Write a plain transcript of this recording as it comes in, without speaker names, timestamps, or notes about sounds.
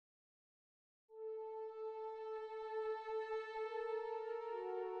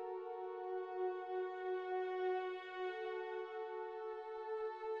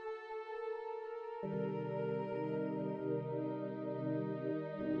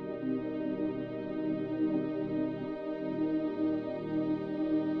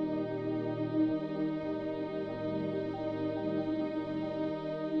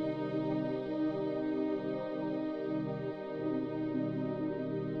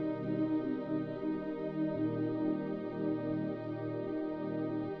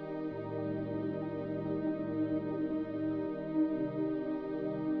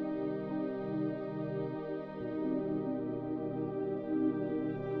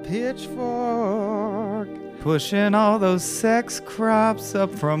pitchfork, pushing all those sex crops up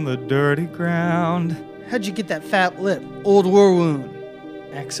from the dirty ground. How'd you get that fat lip? Old war wound.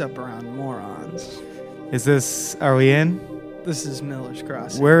 X up around morons. Are we in? This is Miller's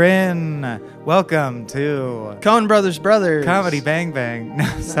Crossing. We're in. Welcome to Coen Brothers. Comedy Bang Bang.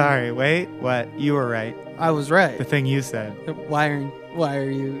 No, sorry, wait, what? You were right. I was right. The thing you said. Why are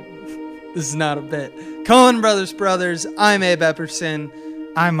you? This is not a bit. Coen Brothers. I'm Abe Epperson.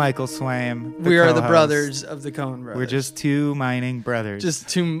 I'm Michael Swaim. We are the brothers of the Coen Brothers. We're just two mining brothers. Just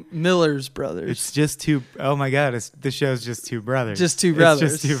two Miller's brothers. It's just two. Oh my God! The show's just two brothers. Just two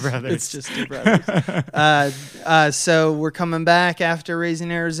brothers. It's just two brothers. It's just two brothers. So we're coming back after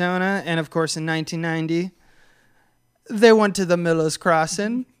Raising Arizona, and of course in 1990, they went to the Miller's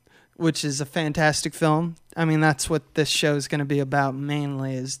Crossing, which is a fantastic film. I mean, that's what this show is going to be about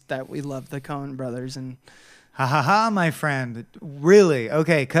mainly, is that we love the Coen Brothers. And ha ha ha, my friend. Really?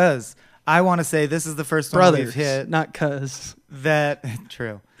 Okay, cuz I want to say this is the first brothers, one we've hit. Not cuz. That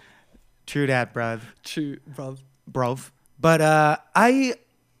true. True dat, bruv. True, bruv. Brov. But I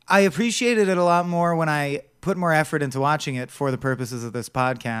appreciated it a lot more when I put more effort into watching it for the purposes of this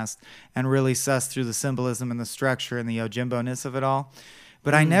podcast and really sussed through the symbolism and the structure and the Yojimbo-ness of it all.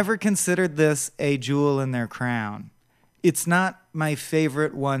 But I never considered this a jewel in their crown. It's not my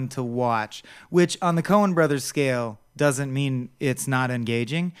favorite one to watch, which on the Coen Brothers scale doesn't mean it's not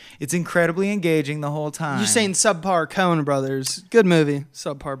engaging. It's incredibly engaging the whole time. You're saying subpar Coen Brothers. Good movie,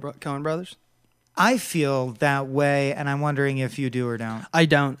 subpar Coen Brothers. I feel that way, and I'm wondering if you do or don't. I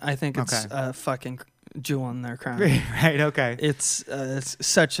don't. I think it's a fucking jewel in their crown. Right, okay. It's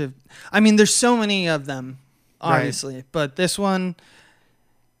such a... I mean, there's so many of them, obviously, right. But this one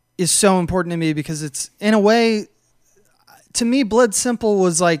is so important to me because it's, in a way, to me, Blood Simple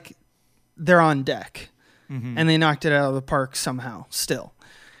was like they're on deck, and they knocked it out of the park somehow still.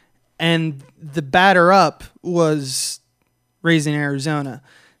 And the batter up was Raising Arizona.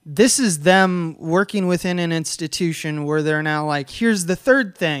 This is them working within an institution where they're now like, here's the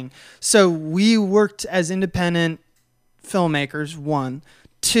third thing. So we worked as independent filmmakers, 1.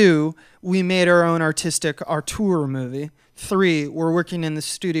 2, we made our own artistic auteur movie. 3, we're working in the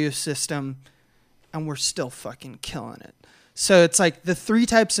studio system, and we're still fucking killing it. So it's like the 3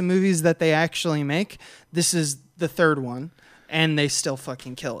 types of movies that they actually make, this is the third one, and they still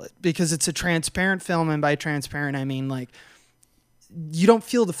fucking kill it. Because it's a transparent film, and by transparent, I mean like, you don't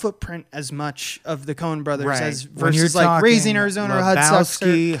feel the footprint as much of the Coen Brothers right. as versus like Raising Arizona or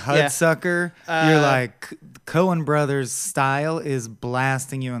Hudsucker. You're like, Coen Brothers style is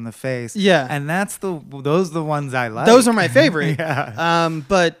blasting you in the face. Yeah. And those are the ones I like. Those are my favorite. Yeah.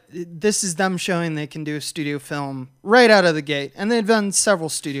 But this is them showing they can do a studio film right out of the gate. And they've done several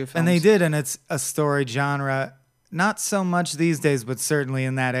studio films. And they did, and it's a story genre, not so much these days, but certainly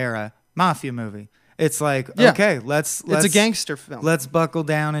in that era, mafia movie. It's like, okay, let's... It's a gangster film. Let's buckle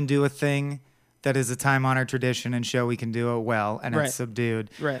down and do a thing that is a time-honored tradition and show we can do it well, and right. It's subdued.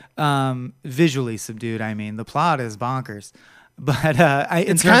 Right. Visually subdued, I mean. The plot is bonkers. But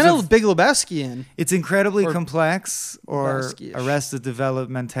it's kind of Big Lebowski-ian. It's incredibly complex or Arrested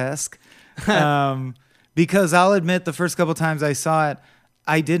Development-esque. Because I'll admit the first couple times I saw it,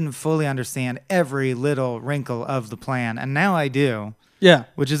 I didn't fully understand every little wrinkle of the plan, and now I do. Yeah.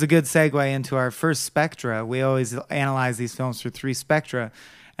 Which is a good segue into our first spectra. We always analyze these films through 3 spectra.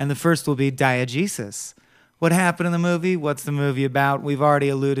 And the first will be diegesis. What happened in the movie? What's the movie about? We've already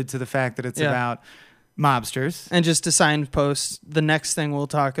alluded to the fact that it's about mobsters. And just to signpost, the next thing we'll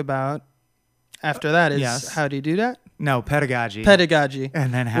talk about after that is How Do You Do That? No, pedagogy.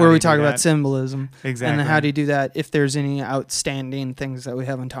 And then where we talk about symbolism. Exactly. And then how do you do that if there's any outstanding things that we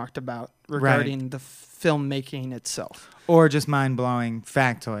haven't talked about regarding the filmmaking itself. Or just mind-blowing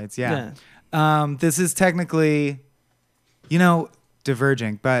factoids, This is technically,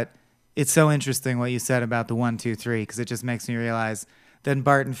 diverging, but it's so interesting what you said about the 1, 2, 3, because it just makes me realize that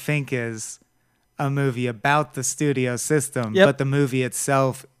Barton Fink is a movie about the studio system, but the movie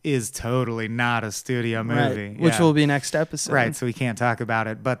itself is totally not a studio movie. Right. Which will be next episode. Right, so we can't talk about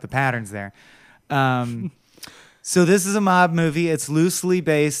it, but the pattern's there. So this is a mob movie. It's loosely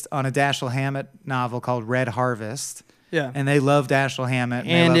based on a Dashiell Hammett novel called Red Harvest. Yeah. And they love Dashiell Hammett.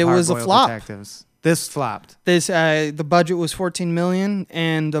 And it was a flop. Detectives. This flopped. The budget was $14 million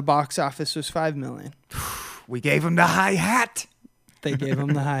and the box office was $5 million. We gave him the hi-hat. They gave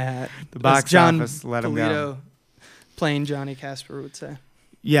him the hi-hat. The box office let him go. Playing Johnny Casper would say.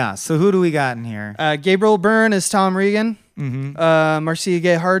 Yeah, so who do we got in here? Gabriel Byrne as Tom Regan. Marcia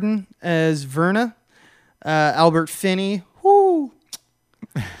Gay Harden as Verna. Albert Finney.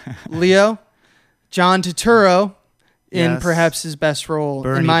 Leo. John Turturro in Yes. perhaps his best role,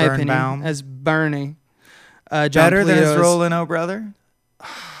 Bernie in my Birnbaum. opinion, as Bernie. John Better than his Polito role in Oh Brother?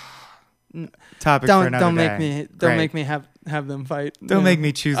 Topic for another don't make day. me don't Great. make me have them fight. Don't make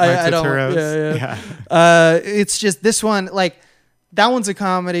me choose my I don't- Turturros. yeah. It's just this one, like that one's a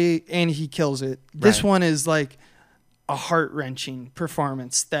comedy and he kills it. This Right. one is like a heart-wrenching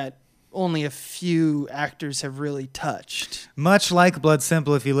performance that only a few actors have really touched. Much like Blood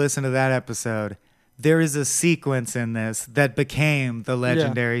Simple, if you listen to that episode, there is a sequence in this that became the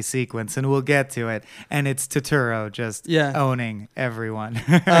legendary sequence, and we'll get to it. And it's Turturro just owning everyone.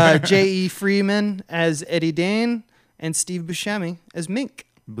 J.E. Freeman as Eddie Dane and Steve Buscemi as Mink.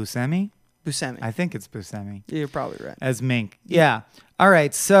 Buscemi? Buscemi. I think it's Buscemi. You're probably right. As Mink. Yeah. All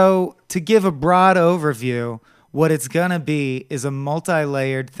right. So to give a broad overview, what it's going to be is a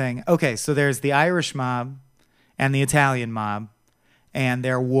multi-layered thing. Okay. So there's the Irish mob and the Italian mob, and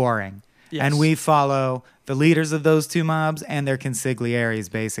they're warring. Yes. And we follow the leaders of those two mobs and their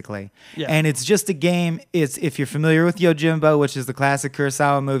consiglieres, basically. Yeah. And it's just a game. It's, if you're familiar with Yojimbo, which is the classic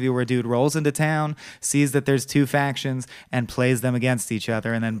Kurosawa movie where a dude rolls into town, sees that there's two factions, and plays them against each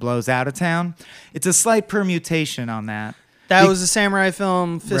other, and then blows out of town. It's a slight permutation on that. That was a samurai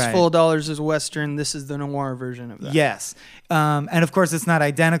film. Fistful Right. of Dollars is a Western. This is the noir version of that. Yes. And of course, it's not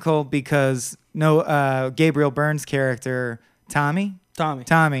identical because Gabriel Byrne's character, Tommy,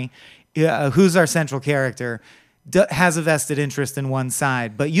 who's our central character, has a vested interest in one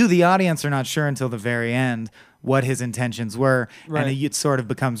side. But you, the audience, are not sure until the very end what his intentions were. Right. And it sort of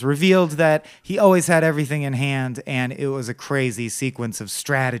becomes revealed that he always had everything in hand, and it was a crazy sequence of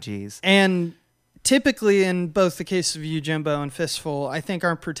strategies. And typically in both the case of Yojimbo and Fistful, I think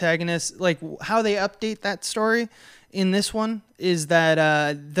our protagonists, like how they update that story in this one is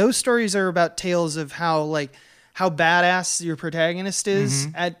that those stories are about tales of how badass your protagonist is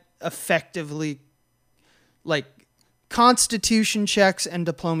at effectively like constitution checks and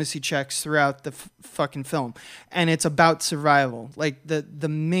diplomacy checks throughout the fucking film. And it's about survival. Like the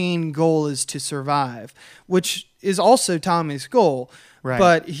main goal is to survive, which is also Tommy's goal. Right.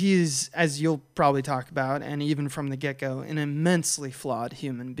 But he's, as you'll probably talk about, and even from the get-go, an immensely flawed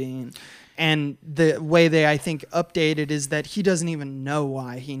human being. And the way they, I think, update it is that he doesn't even know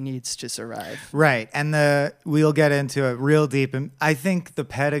why he needs to survive. Right. And we'll get into it real deep. And I think the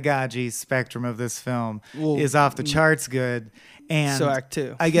pedagogy spectrum of this film is off the charts good. And so Act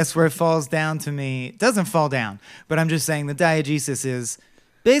 2. I guess where it falls down to me, it doesn't fall down, but I'm just saying the diegesis is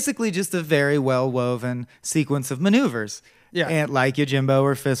basically just a very well-woven sequence of maneuvers. Yeah. And like Yojimbo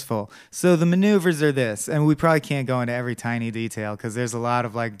or Fistful. So the maneuvers are this, and we probably can't go into every tiny detail because there's a lot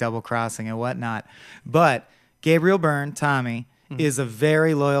of like double crossing and whatnot. But Gabriel Byrne, Tommy, is a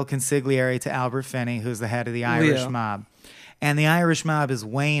very loyal consigliere to Albert Finney, who's the head of the Irish mob. And the Irish mob is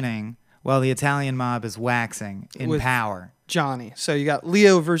waning while the Italian mob is waxing in power. Johnny. So you got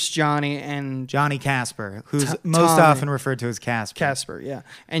Leo versus Johnny and Johnny Casper, who's most often referred to as Casper. Casper, yeah.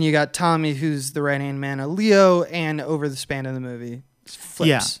 And you got Tommy, who's the right-hand man of Leo, and over the span of the movie, flips.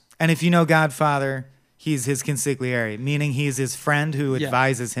 Yeah. And if you know Godfather, he's his consigliere, meaning he's his friend who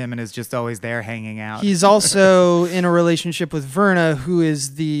advises him and is just always there hanging out. He's also in a relationship with Verna, who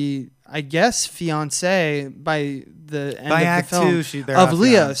is the, I guess, fiance by the end by of Act the film 2, they're of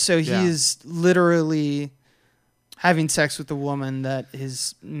Leo. fiancé. So he's literally having sex with the woman that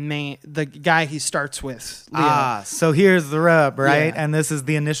the guy he starts with, Leo. So here's the rub, right? Yeah. And this is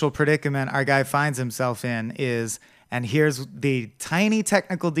the initial predicament our guy finds himself in and here's the tiny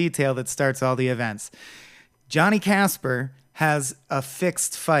technical detail that starts all the events. Johnny Casper has a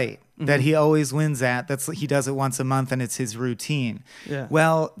fixed fight that he always wins at. He does it once a month and it's his routine. Yeah.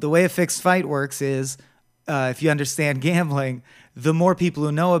 Well, the way a fixed fight works is, if you understand gambling, the more people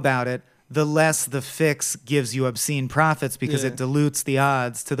who know about it, the less the fix gives you obscene profits because it dilutes the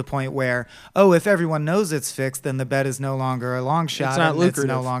odds to the point where, if everyone knows it's fixed, then the bet is no longer a long shot. It's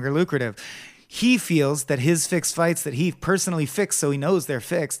no longer lucrative. He feels that his fixed fights that he personally fixed, so he knows they're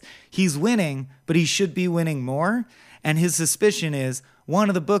fixed, he's winning, but he should be winning more. And his suspicion is one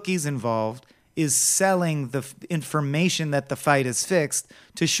of the bookies involved is selling the information that the fight is fixed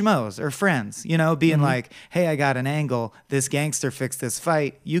to schmoes or friends, being like, hey, I got an angle. This gangster fixed this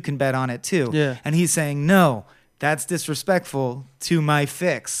fight. You can bet on it too. Yeah. And he's saying, no, that's disrespectful to my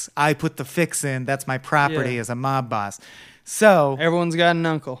fix. I put the fix in. That's my property as a mob boss. So everyone's got an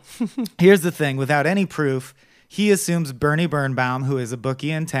uncle. Here's the thing. Without any proof, he assumes Bernie Birnbaum, who is a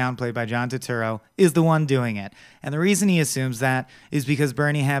bookie in town played by John Turturro, is the one doing it. And the reason he assumes that is because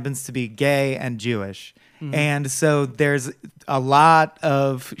Bernie happens to be gay and Jewish. And so there's a lot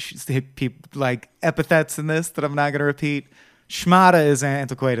of epithets in this that I'm not going to repeat. Schmata is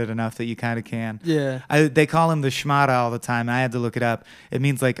antiquated enough that you kind of can. Yeah. They call him the Schmata all the time. I had to look it up. It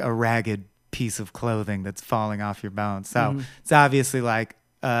means like a ragged piece of clothing that's falling off your bones. So it's obviously like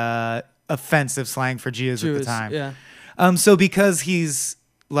offensive slang for Jews at the time. Yeah. So because he's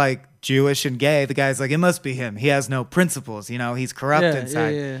like Jewish and gay, the guy's like, it must be him. He has no principles. He's corrupt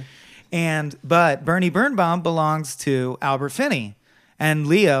inside. But Bernie Birnbaum belongs to Albert Finney. And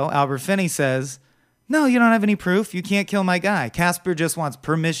Leo, Albert Finney, says, no, you don't have any proof. You can't kill my guy. Casper just wants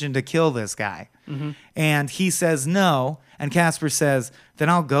permission to kill this guy. And he says no. And Casper says, then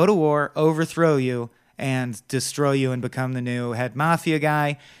I'll go to war, overthrow you, and destroy you and become the new head mafia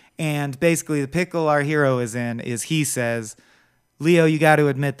guy. And basically the pickle our hero is in is he says, Leo, you got to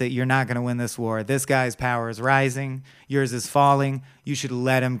admit that you're not going to win this war. This guy's power is rising. Yours is falling. You should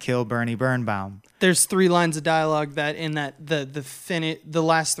let him kill Bernie Birnbaum. There's 3 lines of dialogue that in that the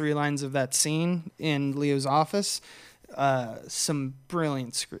last 3 lines of that scene in Leo's office, some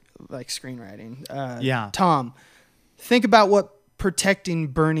brilliant screenwriting. Tom, think about what protecting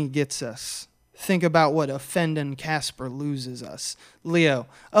Bernie gets us. Think about what offending Casper loses us. Leo,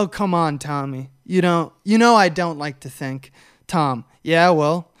 oh come on, Tommy. You know I don't like to think. Tom, yeah,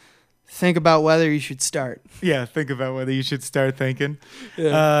 well, think about whether you should start. Yeah, think about whether you should start thinking.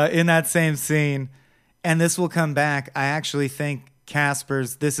 Yeah. In that same scene, and this will come back, I actually think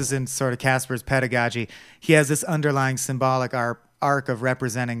this is in sort of Casper's pedagogy. He has this underlying symbolic arc of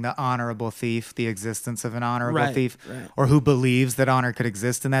representing the honorable thief, the existence of an honorable thief, or who believes that honor could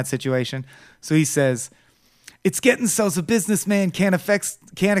exist in that situation. So he says, it's getting so's a businessman can't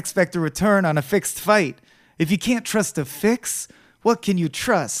expect a return on a fixed fight. If you can't trust a fix, what can you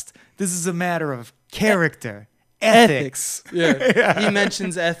trust? This is a matter of character, ethics. Yeah. He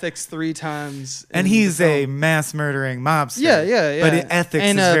mentions ethics 3 times. And he's a mass murdering mobster. Yeah. But ethics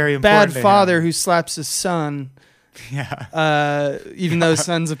and is very a important. Bad father who slaps his son. Yeah. Even though his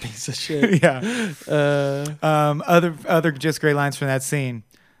son's a piece of shit. Yeah. Other just great lines from that scene.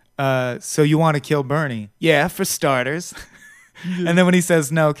 So you want to kill Bernie? Yeah, for starters. And then when he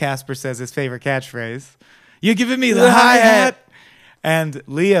says no, Casper says his favorite catchphrase. You're giving me the hi-hat. And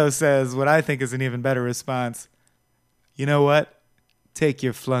Leo says what I think is an even better response. You know what? Take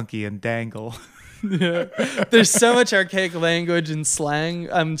your flunky and dangle. Yeah. There's so much archaic language and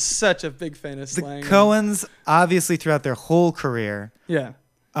slang. I'm such a big fan of slang. The Coens, obviously throughout their whole career,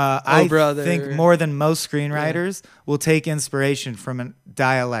 I think more than most screenwriters will take inspiration from a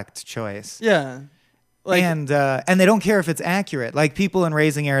dialect choice. Yeah. And they don't care if it's accurate. Like people in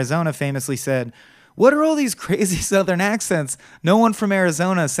Raising Arizona famously said, what are all these crazy Southern accents? No one from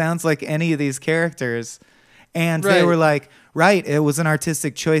Arizona sounds like any of these characters. And they were like, right, it was an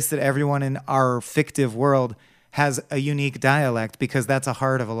artistic choice that everyone in our fictive world has a unique dialect because that's a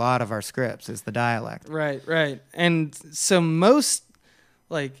heart of a lot of our scripts is the dialect. Right. And so most,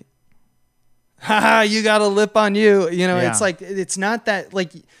 like, haha, you got a lip on you. It's like, it's not that,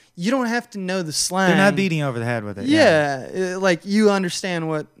 like, you don't have to know the slang. They're not beating you over the head with it. Yeah. Like, you understand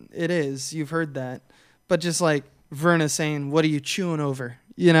what it is. You've heard that. But just like Verna saying, what are you chewing over?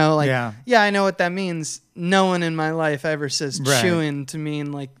 Yeah, I know what that means. No one in my life ever says chewing to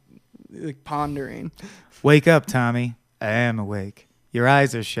mean like pondering. Wake up, Tommy. I am awake. Your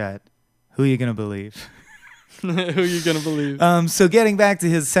eyes are shut. Who are you going to believe? Who are you going to believe? So getting back to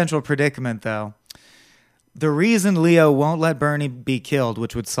his central predicament, though, the reason Leo won't let Bernie be killed,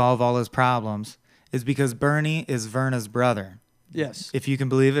 which would solve all his problems, is because Bernie is Verna's brother. Yes. If you can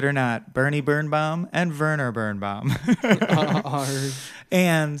believe it or not, Bernie Birnbaum and Werner Birnbaum are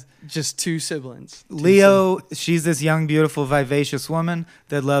and just 2 siblings. Leo, she's this young, beautiful, vivacious woman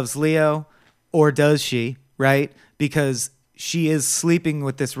that loves Leo, or does she, right? Because she is sleeping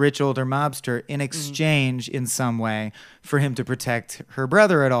with this rich older mobster in exchange in some way for him to protect her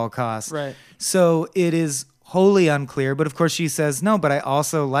brother at all costs. Right. So it is wholly unclear, but of course she says, no, but I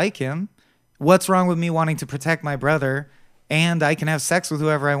also like him. What's wrong with me wanting to protect my brother? And I can have sex with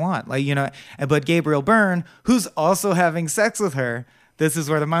whoever I want. But Gabriel Byrne, who's also having sex with her, this is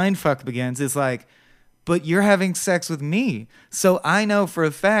where the mindfuck begins, is like, but you're having sex with me. So I know for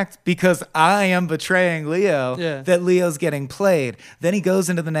a fact, because I am betraying Leo, that Leo's getting played. Then he goes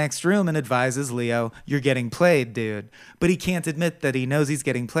into the next room and advises Leo, you're getting played, dude. But he can't admit that he knows he's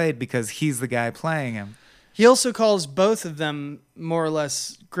getting played because he's the guy playing him. He also calls both of them more or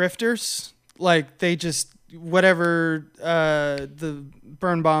less grifters. Like, they just... whatever the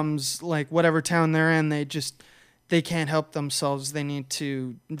Birnbaums, like whatever town they're in, they can't help themselves. They need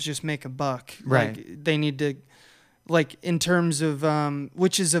to just make a buck. Right. Like, they need to, like, in terms of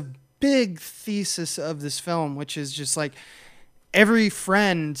which is a big thesis of this film, which is just like every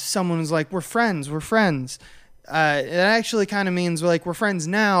friend, someone was like, we're friends. It actually kind of means like we're friends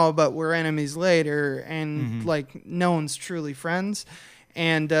now, but we're enemies later, and like no one's truly friends.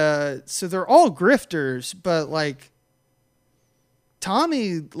 And so they're all grifters, but like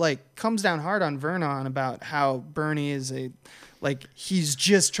Tommy like comes down hard on Vernon about how Bernie is he's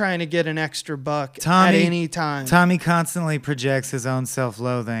just trying to get an extra buck at any time. Tommy constantly projects his own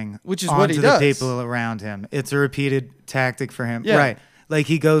self-loathing, which is onto what he the does. people around him. It's a repeated tactic for him, Yeah. right? Like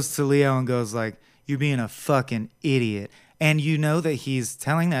he goes to Leo and goes like, "You're being a fucking idiot," and you know that he's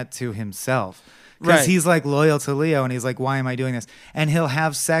telling that to himself because Right. he's like loyal to Leo, and he's like, "Why am I doing this?" And he'll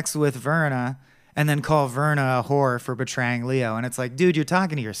have sex with Verna, and then call Verna a whore for betraying Leo, and it's like, dude, you're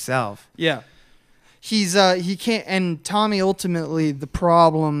talking to yourself. Yeah. He can't, and Tommy ultimately the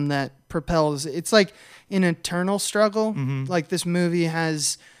problem that propels it's like an internal struggle. Like this movie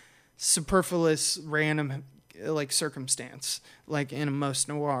has superfluous random like circumstance like in most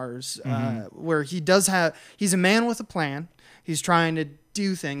noirs where he's a man with a plan. He's trying to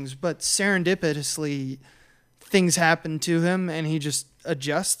do things, but serendipitously things happen to him and he just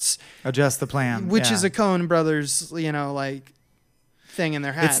adjusts the plan, which yeah. is a Coen Brothers like thing in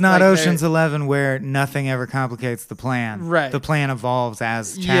their hat. It's not Like, Ocean's 11 where nothing ever complicates the plan. Right. The plan evolves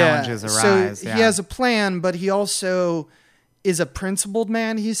as challenges arise. So he has a plan, but he also is a principled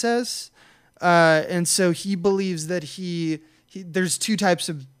man, he says. And so he believes that there's two types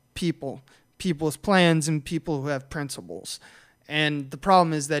of people with plans and people who have principles. And the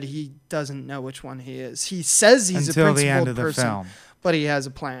problem is that he doesn't know which one he is. He says he's Until a the principled end of the person, film. but he has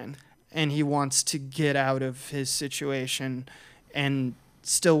a plan. And he wants to get out of his situation and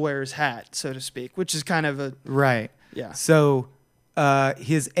still wear his hat, so to speak, which is kind of a... Right. Yeah. So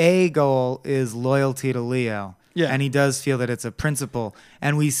his A goal is loyalty to Leo. Yeah. And he does feel that it's a principle.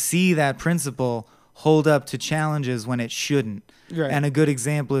 And we see that principle hold up to challenges when it shouldn't. Right. And a good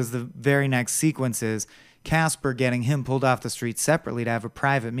example is the very next sequence is Casper getting him pulled off the street separately to have a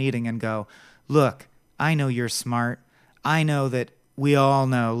private meeting and go, "Look, I know you're smart. I know that we all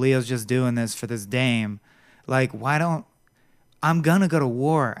know Leo's just doing this for this dame. Like, I'm going to go to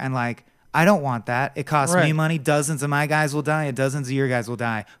war. And like, I don't want that. It costs me Right. money. Dozens of my guys will die and dozens of your guys will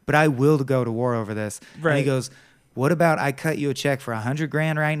die. But I will go to war over this." Right. And he goes, "What about I cut you a check for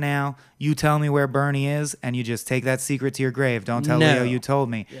 $100,000 right now? You tell me where Bernie is and you just take that secret to your grave. Don't tell No. Leo you told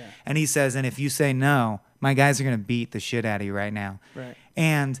me." Yeah. And he says, "And if you say no, my guys are going to beat the shit out of you right now." Right.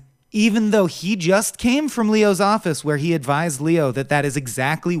 And even though he just came from Leo's office where he advised Leo that that is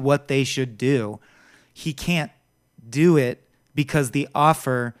exactly what they should do, he can't do it because the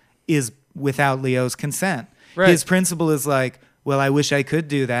offer is without Leo's consent. Right. His principle is like, well, I wish I could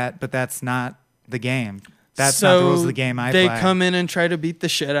do that, but that's not the game. That's not the rules of the game I they play. come in and try to beat the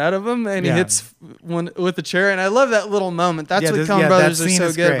shit out of him, and Yeah. he hits one with the chair. And I love that little moment. That's Yeah, what this- Coen yeah, Brothers that are scene so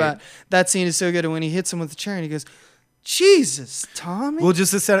is good great. about. That scene is so good. And when he hits him with the chair, and he goes, "Jesus, Tommy." Well,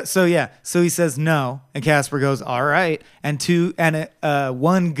 just to set so he says no, and Casper goes, "All right," and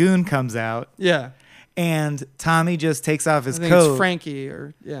one goon comes out, yeah, and Tommy just takes off I his think coat, it's Frankie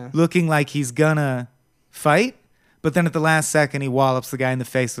or looking like he's gonna fight, but then at the last second he wallops the guy in the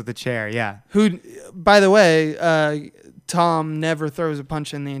face with the chair. Yeah, Who, by the way, Tom never throws a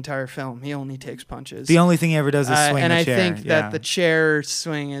punch in the entire film. He only takes punches. the only thing he ever does is swing and the I chair. think yeah. that the chair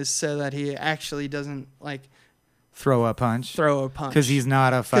swing is so that he actually doesn't like throw a punch throw a punch because he's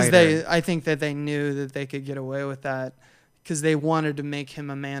not a fighter. Because I think that they knew that they could get away with that because they wanted to make him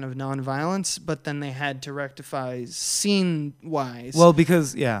a man of nonviolence, but then they had to rectify scene-wise. Well,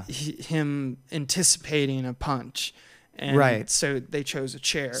 because him anticipating a punch, and Right. so they chose a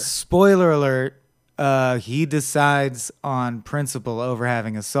chair. spoiler alert. He decides on principle over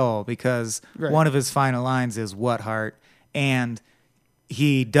having a soul because Right. one of his final lines is "What heart?" and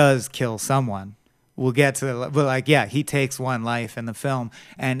he does kill someone. We'll get to but he takes one life in the film,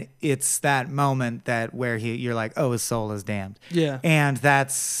 and it's that moment where you're like, oh, his soul is damned. Yeah. And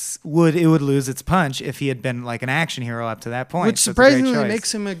it would lose its punch if he had been like an action hero up to that point. Which So it's a great surprisingly choice.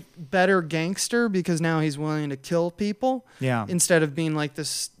 makes him a better gangster because now he's willing to kill people Yeah. instead of being like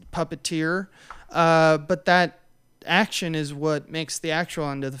this puppeteer. But that action is what makes the actual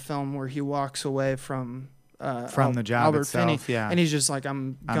end of the film where he walks away from the job Albert itself, Finney, yeah. and he's just like,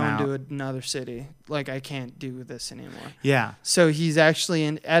 I'm going out. to another city. Like, I can't do this anymore. Yeah. So he's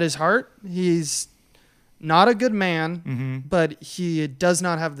actually at his heart, he's not a good man, Mm-hmm. but he does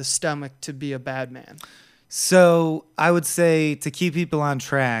not have the stomach to be a bad man. So I would say, to keep people on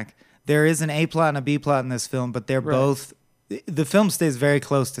track, there is an A plot and a B plot in this film, but they're Right. both. The film stays very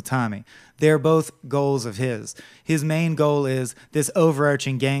close to Tommy. They're both goals of his. His main goal is this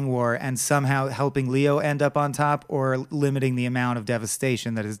overarching gang war and somehow helping Leo end up on top or limiting the amount of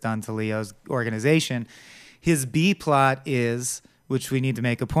devastation that is done to Leo's organization. His B plot is, which we need to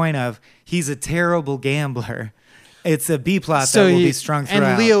make a point of, he's a terrible gambler. It's a B plot that will be strung throughout.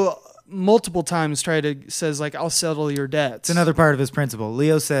 And Leo multiple times says like, I'll settle your debts. It's another part of his principle.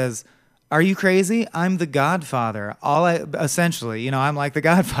 Leo says, are you crazy? I'm the Godfather. Essentially, I'm like the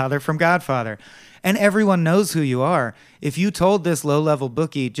Godfather from Godfather. And everyone knows who you are. If you told this low-level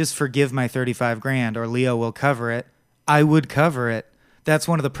bookie, just forgive my $35,000 or Leo will cover it, I would cover it. That's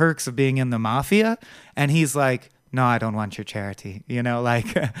one of the perks of being in the mafia. And he's like, no, I don't want your charity.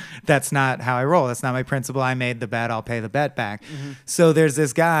 That's not how I roll. That's not my principle. I made the bet. I'll pay the bet back. Mm-hmm. So there's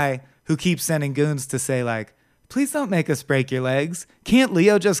this guy who keeps sending goons to say like, please don't make us break your legs. Can't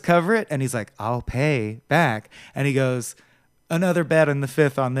Leo just cover it? And he's like, I'll pay back. And he goes, another bet in the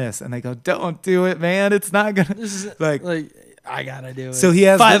 5th on this. And they go, don't do it, man. It's not going to. This is like I got to do it. So he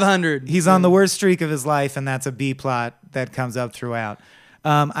has 500. He's on the worst streak of his life. And that's a B plot that comes up throughout.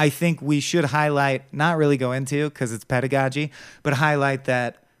 I think we should highlight, not really go into because it's pedagogy, but highlight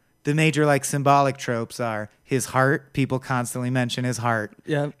that the major symbolic tropes are his heart. People constantly mention his heart.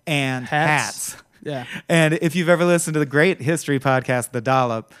 Yeah. And hats. Yeah. And if you've ever listened to the great history podcast, The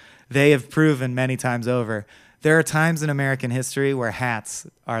Dollop, they have proven many times over, there are times in American history where hats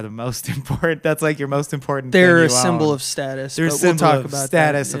are the most important. That's like your most important thing. They're a symbol of status. They're a symbol of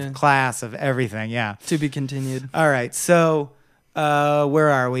status, of class, of everything. Yeah. To be continued. All right. So where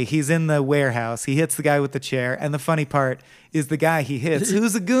are we? He's in the warehouse. He hits the guy with the chair. And the funny part is the guy he hits,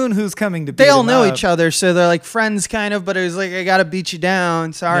 who's a goon who's coming to beat him up. They all know each other, so they're like friends kind of, but it was like, I got to beat you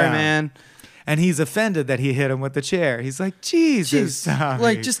down. Sorry, man. And he's offended that he hit him with the chair. He's like, Jesus, Tommy.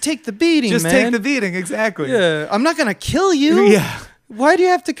 Like, just take the beating, just man. Just take the beating, exactly. Yeah, I'm not going to kill you. Yeah. Why do you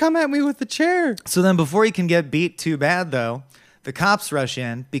have to come at me with the chair? So then before he can get beat too bad, though, the cops rush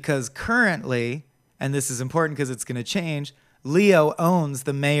in because currently, and this is important because it's going to change, Leo owns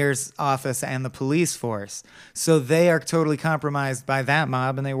the mayor's office and the police force. So they are totally compromised by that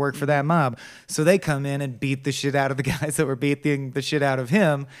mob and they work for that mob. So they come in and beat the shit out of the guys that were beating the shit out of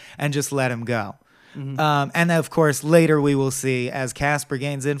him and just let him go. Mm-hmm. And of course, later we will see as Casper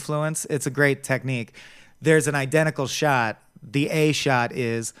gains influence, it's a great technique. There's an identical shot. The A shot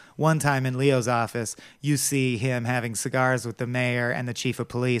is one time in Leo's office, you see him having cigars with the mayor and the chief of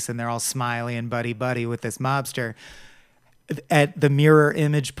police, and they're all smiley and buddy-buddy with this mobster. At the mirror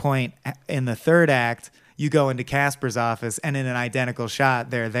image point in the 3rd act, you go into Casper's office, and in an identical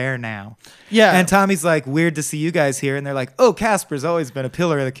shot, they're there now. Yeah. And Tommy's like, weird to see you guys here. And they're like, oh, Casper's always been a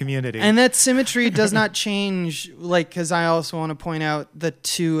pillar of the community. And that symmetry does not change, because I also want to point out the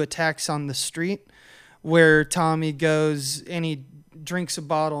 2 attacks on the street where Tommy goes and he drinks a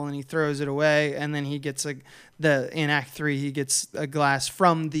bottle and he throws it away, and then he gets in Act 3, he gets a glass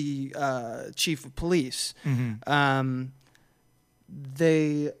from the chief of police. Mm-hmm.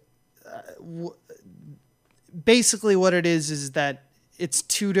 Basically what it is that it's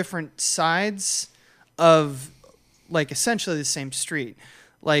 2 different sides of essentially the same street.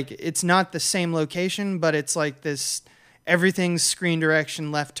 It's not the same location, but it's like this, everything's screen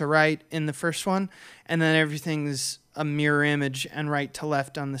direction left to right in the first one, and then everything's a mirror image and right to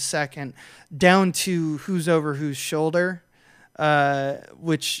left on the second, down to who's over whose shoulder.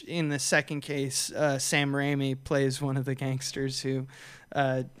 Which in the second case, Sam Raimi plays one of the gangsters who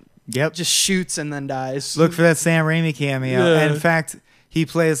just shoots and then dies. Look for that Sam Raimi cameo. Yeah. And in fact, he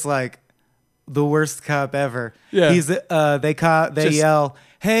plays like the worst cop ever. Yeah. He's they yell,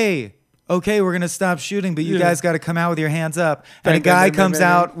 "Hey, okay, we're going to stop shooting, but you guys got to come out with your hands up." And a guy comes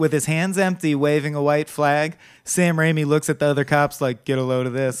out with his hands empty, waving a white flag. Sam Raimi looks at the other cops like, get a load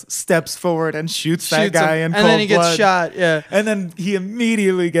of this, steps forward and shoots that guy in cold blood. And then he gets shot, yeah. And then he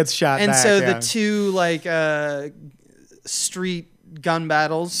immediately gets shot back. And so the 2 street gun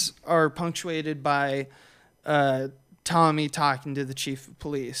battles are punctuated by Tommy talking to the chief of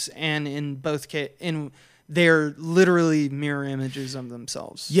police. And in both cases, they're literally mirror images of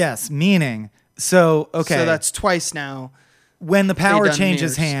themselves. Yes, meaning, so that's twice now. When the power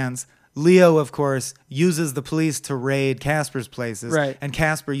changes hands, Leo, of course, uses the police to raid Casper's places. Right. And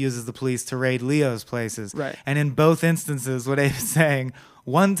Casper uses the police to raid Leo's places. Right. And in both instances, what Abe is saying,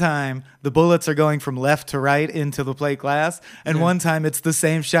 one time the bullets are going from left to right into the plate glass, and one time it's the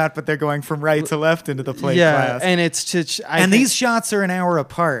same shot, but they're going from right to left into the plate glass. And it's these shots are an hour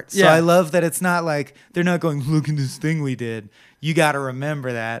apart. So I love that it's not like they're not going, look at this thing we did. You got to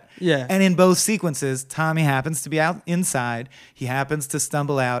remember that. Yeah. And in both sequences, Tommy happens to be out inside. He happens to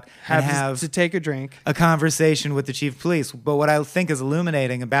stumble out and have to take a drink, a conversation with the chief of police. But what I think is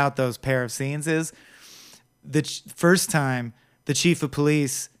illuminating about those pair of scenes is the first time the chief of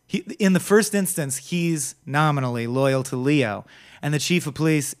police, in the first instance, he's nominally loyal to Leo. And the chief of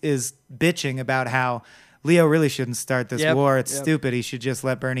police is bitching about how Leo really shouldn't start this Yep, war. It's yep. stupid. He should just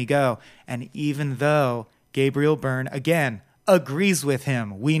let Bernie go. And even though Gabriel Byrne, again, agrees with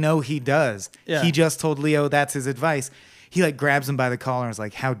him, we know he does. Yeah. He just told Leo that's his advice. He like grabs him by the collar and is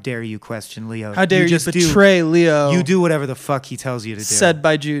like, how dare you question Leo? How dare you just betray Leo? You do whatever the fuck he tells you to do. Said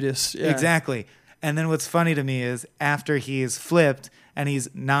by Judas. Yeah. Exactly. And then what's funny to me is after he is flipped and he's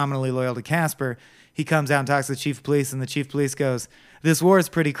nominally loyal to Casper, he comes out and talks to the chief of police, and the chief of police goes, this war is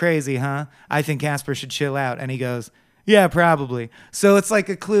pretty crazy, huh? I think Casper should chill out. And he goes, yeah, probably. So it's like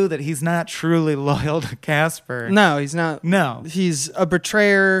a clue that he's not truly loyal to Casper. No, he's not. No. He's a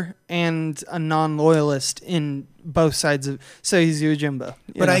betrayer and a non-loyalist in both sides of. So he's Yojimbo.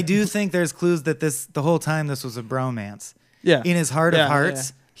 But I do think there's clues that the whole time this was a bromance. Yeah. In his heart Yeah, of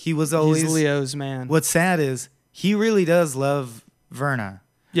hearts, he was always. He's Leo's man. What's sad is he really does love Verna.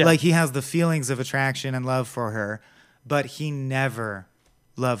 Yeah. Like he has the feelings of attraction and love for her, but he never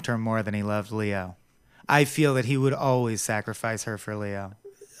loved her more than he loved Leo. I feel that he would always sacrifice her for Leo.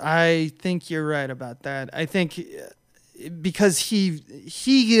 I think you're right about that. I think because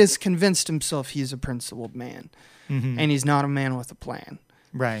he is convinced himself he's a principled man, and he's not a man with a plan.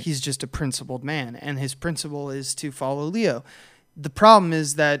 Right. He's just a principled man, and his principle is to follow Leo. The problem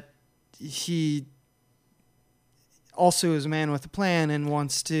is that he also is a man with a plan and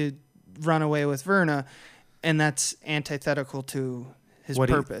wants to run away with Verna, and that's antithetical to his what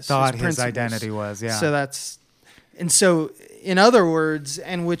purpose. he thought his principles. identity was, yeah. So in other words,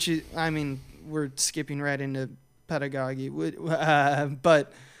 and which is, I mean, we're skipping right into pedagogy,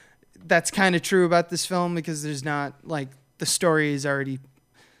 but that's kind of true about this film because there's not like the story is already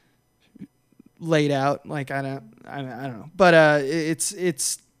laid out. Like I don't know, but it's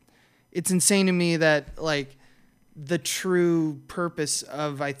insane to me that like the true purpose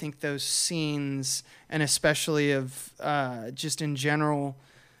of I think those scenes and especially of just in general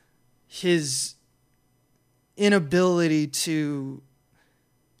his inability to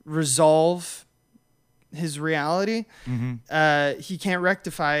resolve his reality. He can't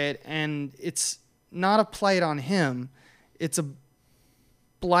rectify it, and it's not a plight on him. It's a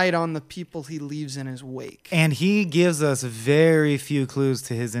blight on the people he leaves in his wake. And he gives us very few clues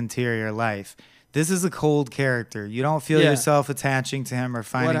to his interior life. This is a cold character. You don't feel yourself attaching to him or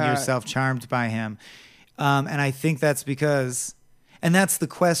finding yourself charmed by him. And I think that's because, and that's the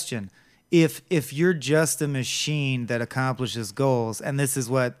question. If you're just a machine that accomplishes goals, and this is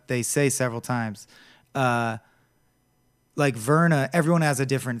what they say several times, like Verna, everyone has a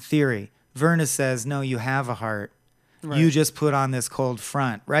different theory. Verna says, no, you have a heart. Right. You just put on this cold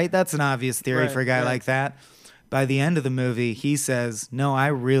front, right? That's an obvious theory for a guy like that. By the end of the movie, he says, no, I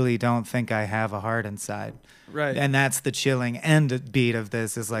really don't think I have a heart inside. Right. And that's the chilling end beat of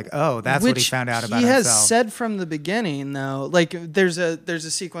this is like, oh, that's what he found out about himself. He has said from the beginning, though, like there's a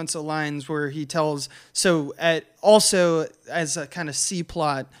sequence of lines where he tells, also as a kind of C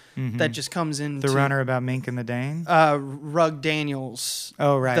plot that just comes in. The runner about Mink and the Dane? Rugg Daniels,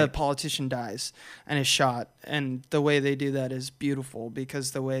 the politician, dies and is shot. And the way they do that is beautiful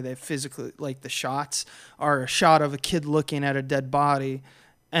because the way they physically, like the shots are a shot of a kid looking at a dead body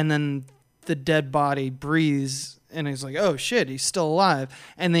and then the dead body breathes and he's like, oh shit, he's still alive.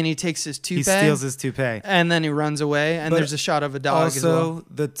 And then he takes his toupee. He steals his toupee. And then he runs away and there's a shot of a dog also, as well.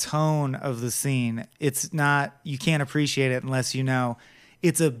 the tone of the scene, it's not, you can't appreciate it unless you know.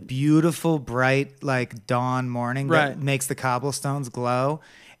 It's a beautiful, bright, like dawn morning that makes the cobblestones glow.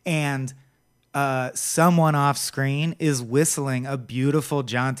 And someone off screen is whistling a beautiful,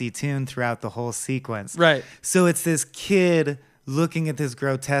 jaunty tune throughout the whole sequence. Right. So it's this kid looking at this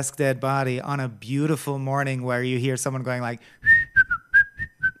grotesque dead body on a beautiful morning where you hear someone going like,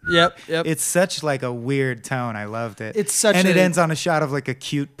 Yep. It's such like a weird tone. I loved it. It's such, and it ends on a shot of like a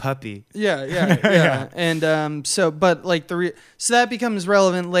cute puppy. Yeah. And but like so that becomes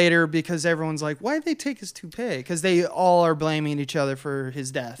relevant later because everyone's like, why'd they take his toupee? Because they all are blaming each other for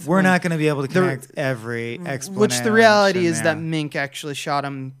his death. We're not going to be able to connect every explanation. Which the reality is that Mink actually shot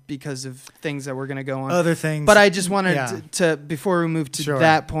him because of things that we're going to go on. Other things. But I just wanted to before we move to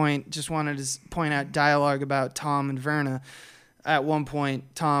that point, just wanted to point out dialogue about Tom and Verna. At one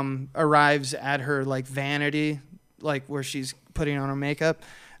point, Tom arrives at her like vanity, like where she's putting on her makeup.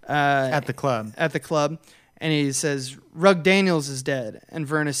 At the club. And he says, Rugg Daniels is dead. And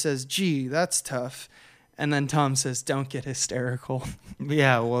Verna says, gee, that's tough. And then Tom says, don't get hysterical.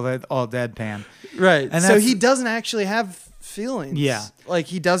 Yeah, well, that's all deadpan. Right. And so he doesn't actually have feelings. Yeah. Like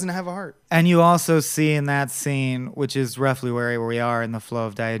he doesn't have a heart. And you also see in that scene, which is roughly where we are in the flow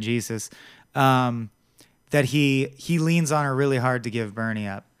of diegesis, that he leans on her really hard to give Bernie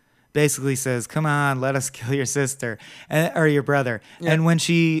up. Basically says, come on, let us kill your sister or your brother. Yep. And when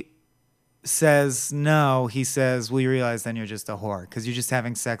she says no, he says, well, you realize then you're just a whore because you're just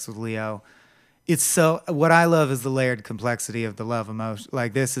having sex with Leo. It's so, what I love is the layered complexity of the love emotion.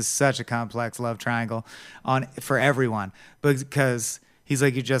 Like, this is such a complex love triangle for everyone, because he's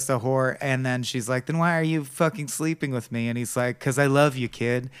like, you're just a whore. And then she's like, then why are you fucking sleeping with me? And he's like, because I love you,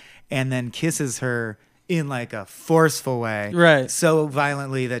 kid. And then kisses her in like a forceful way. Right. So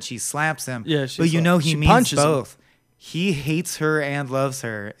violently that she slaps him. Yeah, but you know, he means punches both. He hates her and loves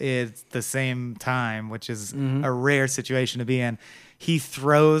her at the same time, which is a rare situation to be in. He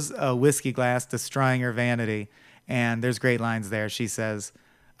throws a whiskey glass, destroying her vanity. And there's great lines there. She says,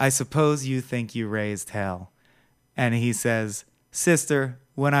 I suppose you think you raised hell. And he says, sister,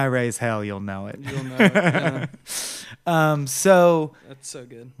 when I raise hell, you'll know it. You'll know it. Yeah. So that's so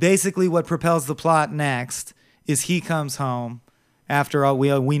good. Basically, what propels the plot next is he comes home. After all,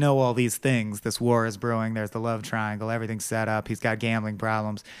 we know all these things. This war is brewing. There's the love triangle. Everything's set up. He's got gambling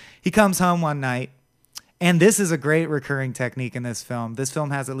problems. He comes home one night, and this is a great recurring technique in this film. This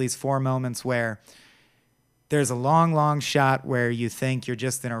film has at least 4 moments where there's a long, long shot where you think you're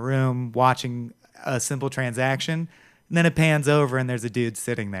just in a room watching a simple transaction, and then it pans over and there's a dude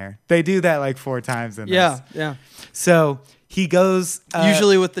sitting there. They do that like 4 times in this. Yeah. So he goes...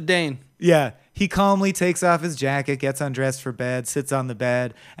 usually with the Dane. Yeah. He calmly takes off his jacket, gets undressed for bed, sits on the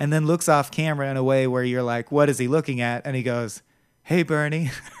bed, and then looks off camera in a way where you're like, what is he looking at? And he goes, hey, Bernie.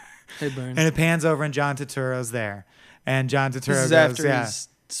 Hey, Bernie. And it pans over and John Turturro's there. And John Turturro This is goes, after he's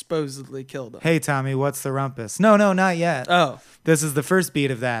supposedly killed him. Hey, Tommy, what's the rumpus? No, not yet. Oh. This is the first beat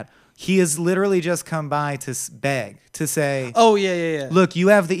of that. He has literally just come by to beg, to say, oh, yeah. Look, you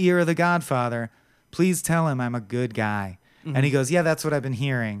have the ear of the Godfather. Please tell him I'm a good guy. Mm-hmm. And he goes, yeah, that's what I've been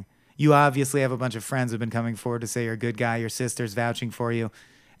hearing. You obviously have a bunch of friends who've been coming forward to say you're a good guy. Your sister's vouching for you.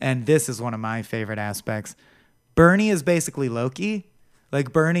 And this is one of my favorite aspects. Bernie is basically Loki.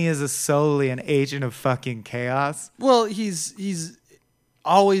 Like, Bernie is solely an agent of fucking chaos. Well, he's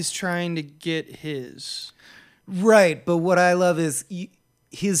always trying to get his. Right, but what I love is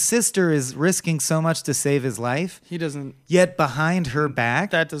his sister is risking so much to save his life. He doesn't. Yet behind her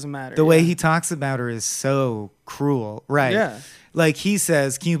back, that doesn't matter. The way he talks about her is so cruel. Right. Yeah. Like, he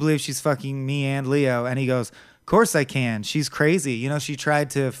says, can you believe she's fucking me and Leo? And he goes, of course I can. She's crazy. You know, she tried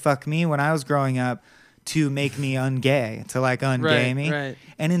to fuck me when I was growing up to make me ungay, to like ungay me. Right.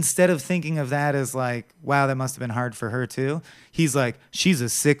 And instead of thinking of that as like, wow, that must have been hard for her too, he's like, she's a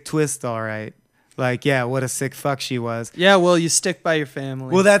sick twist, all right. Like, yeah, what a sick fuck she was. Yeah, well, you stick by your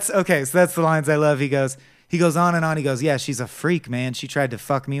family. Well, that's okay. So that's the lines I love. He goes on and on. He goes, yeah, she's a freak, man. She tried to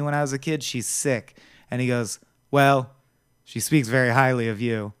fuck me when I was a kid. She's sick. And he goes, well, she speaks very highly of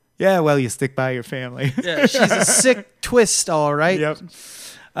you. Yeah, well, you stick by your family. Yeah, she's a sick twist, all right. Yep.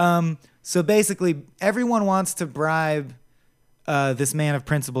 So basically, everyone wants to bribe this man of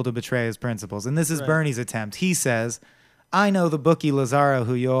principle to betray his principles. And this is Bernie's attempt. He says, I know the bookie Lazaro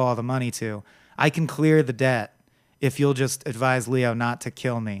who you owe all the money to. I can clear the debt if you'll just advise Leo not to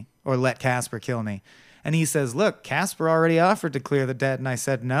kill me or let Casper kill me. And he says, look, Casper already offered to clear the debt, and I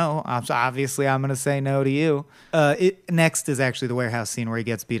said no. Obviously, I'm going to say no to you. Next is actually the warehouse scene where he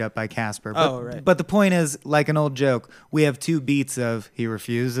gets beat up by Casper. But the point is, like an old joke, we have 2 beats of he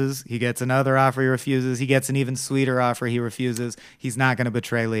refuses, he gets another offer, he refuses, he gets an even sweeter offer, he refuses. He's not going to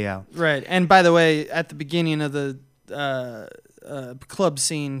betray Leo. Right. And by the way, at the beginning of the club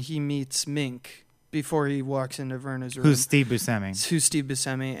scene, he meets Mink before he walks into Verna's room. Who's Steve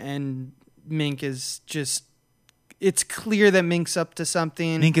Buscemi. And Mink is just, it's clear that Mink's up to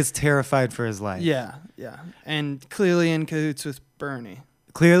something. Mink is terrified for his life. Yeah. And clearly in cahoots with Bernie.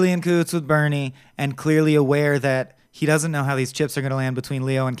 And clearly aware that he doesn't know how these chips are going to land between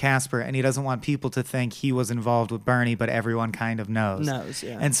Leo and Casper, and he doesn't want people to think he was involved with Bernie, but everyone kind of knows.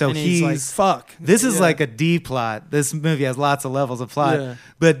 Yeah. And so he's like, fuck. This is like a D plot. This movie has lots of levels of plot,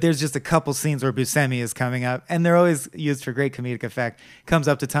 but there's just a couple scenes where Buscemi is coming up, and they're always used for great comedic effect. Comes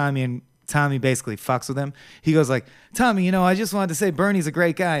up to Tommy, and Tommy basically fucks with him. He goes like, Tommy, you know, I just wanted to say Bernie's a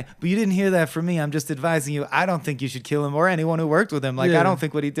great guy, but you didn't hear that from me. I'm just advising you. I don't think you should kill him or anyone who worked with him. Like, I don't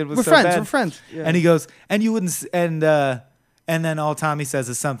think what he did was so bad. We're friends. Yeah. And he goes, and you wouldn't, and then all Tommy says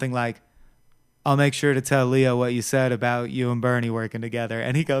is something like, I'll make sure to tell Leo what you said about you and Bernie working together.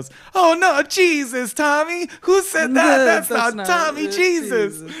 And he goes, oh no, Jesus, Tommy. Who said that? That's not Tommy,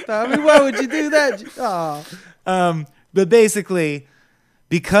 Jesus. Tommy, why would you do that? Oh. But basically,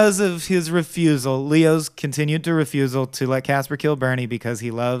 because of his refusal, Leo's continued to refusal to let Casper kill Bernie because he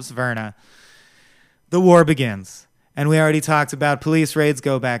loves Verna. The war begins. And we already talked about police raids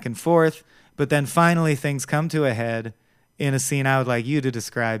go back and forth, but then finally things come to a head in a scene I would like you to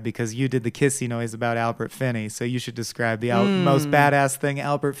describe because you did the kissy noise about Albert Finney, so you should describe the most badass thing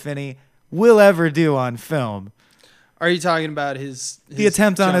Albert Finney will ever do on film. Are you talking about his The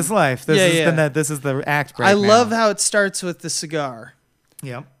attempt on jump? his life. This is the act break. I now. love how it starts with the cigar.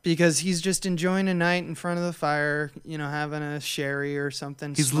 Yep. Because he's just enjoying a night in front of the fire, having a sherry or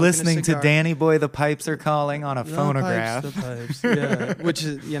something. He's smoking a listening to cigar. Danny Boy, the Pipes Are Calling on a phonograph. The pipes, yeah. Which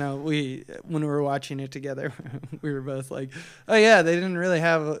is, when we were watching it together, we were both like, oh yeah, they didn't really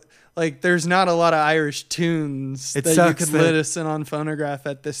have, there's not a lot of Irish tunes It that you sucks could that listen on phonograph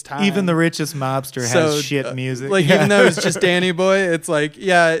at this time. Even the richest mobster has shit music. Even though it's just Danny Boy, it's like,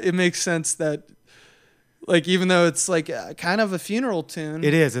 yeah, it makes sense that, even though it's kind of a funeral tune.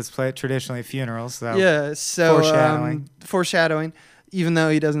 It is. It's played traditionally at funerals. So Yeah, so foreshadowing, even though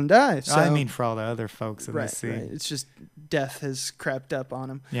he doesn't die. So, I mean, for all the other folks in this scene. Right. It's just death has crept up on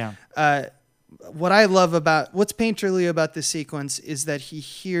him. Yeah. What I love what's painterly about this sequence is that he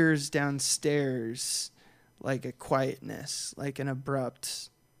hears downstairs like a quietness, like an abrupt,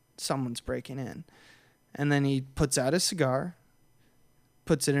 someone's breaking in. And then he puts out his cigar,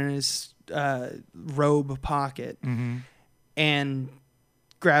 puts it in his robe pocket, and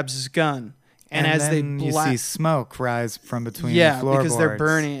grabs his gun. And as then they you see smoke rise from between the floorboards. because they're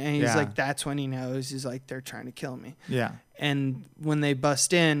burning, and he's like, that's when he knows. He's like, they're trying to kill me. Yeah. And when they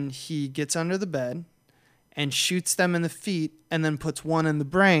bust in, he gets under the bed and shoots them in the feet, and then puts one in the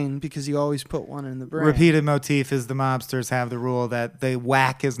brain, because you always put one in the brain. Repeated motif is the mobsters have the rule that the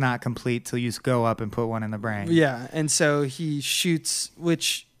whack is not complete till you go up and put one in the brain. Yeah, and so he shoots,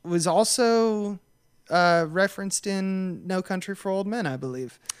 which was also referenced in No Country for Old Men, I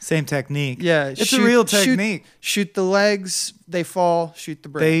believe. Same technique. Yeah. It's a real technique. Shoot the legs, they fall, shoot the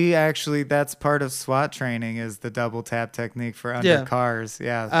brain. That's part of SWAT training, is the double tap technique for under cars.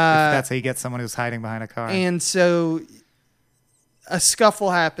 Yeah. If that's how you get someone who's hiding behind a car. And so a scuffle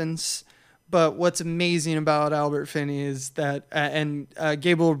happens, but what's amazing about Albert Finney is that,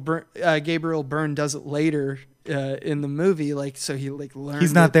 Gabriel Byrne does it later in the movie, so he learned.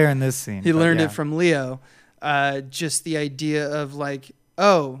 He's not there in this scene. He learned it from Leo. Just the idea of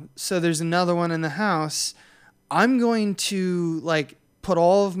so there's another one in the house. I'm going to put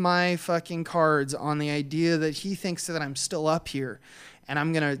all of my fucking cards on the idea that he thinks that I'm still up here, and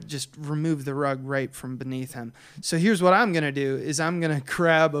I'm going to just remove the rug right from beneath him. So here's what I'm going to do is I'm going to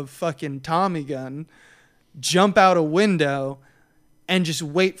grab a fucking Tommy gun, jump out a window, and just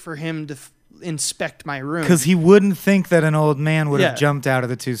wait for him to inspect my room. Because he wouldn't think that an old man would have jumped out of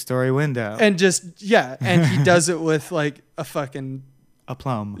the 2-story window. And and he does it with a fucking... A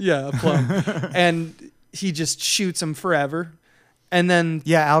plum. Yeah, a plum. And he just shoots him forever. And then...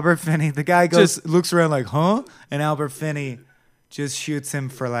 Yeah, Albert Finney, the guy looks around like, huh? And Albert Finney just shoots him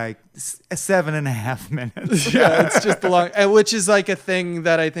for 7.5 minutes. Yeah, it's just long, which is a thing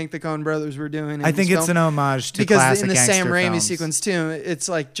that I think the Coen brothers were doing. I think it's an homage to classic because in the Sam Raimi films. sequence too, it's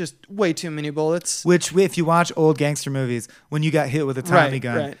just way too many bullets. Which, if you watch old gangster movies, when you got hit with a Tommy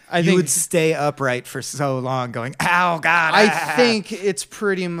gun, you would stay upright for so long, going, "Ow, God!" I think it's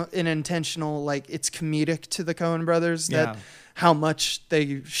pretty an intentional, it's comedic to the Coen brothers that how much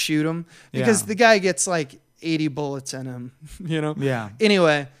they shoot him, because the guy gets 80 bullets in him, Yeah.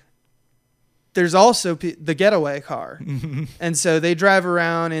 Anyway, there's also the getaway car. And so they drive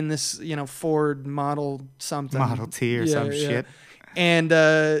around in this, Ford Model something. Model T or some shit. And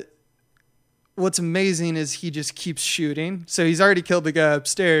what's amazing is he just keeps shooting. So he's already killed the guy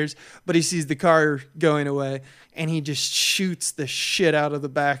upstairs, but he sees the car going away, and he just shoots the shit out of the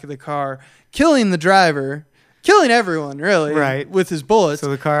back of the car, killing the driver. Killing everyone, really, with his bullets.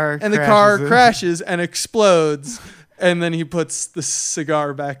 So the car crashes and explodes, and then he puts the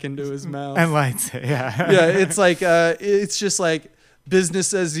cigar back into his mouth and lights it. Yeah, yeah. It's it's just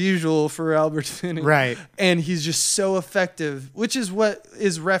business as usual for Albert Finney, right? And he's just so effective, which is what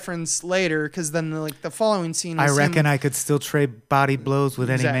is referenced later, because then the following scene. I reckon I could still trade body blows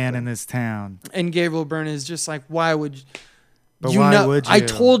with any man in this town. And Gabriel Byrne is just why would you? But why would you? I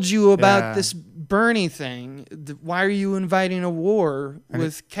told you about this Bernie thing. Why are you inviting a war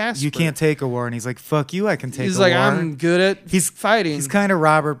with Casper? You can't take a war. And he's like, fuck you, I can take a war. He's like, I'm good at fighting. He's kind of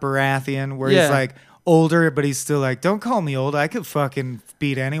Robert Baratheon, where he's older, but he's still don't call me old. I could fucking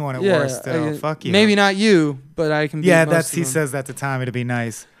beat anyone at war still. Fuck you. Maybe not you, but I can beat most of he them. says that to Tommy to be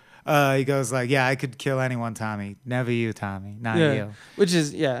nice. He goes I could kill anyone, Tommy. Never you, Tommy. Not you. Which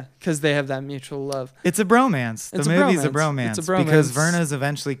is, because they have that mutual love. It's a bromance. The movie's a bromance. It's a bromance. Because Verna's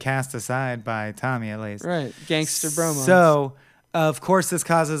eventually cast aside by Tommy, at least. Right. Gangster bromance. So, of course, this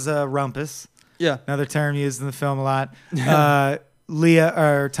causes a rumpus. Yeah. Another term used in the film a lot.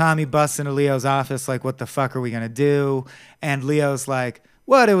 Tommy busts into Leo's office what the fuck are we going to do? And Leo's like,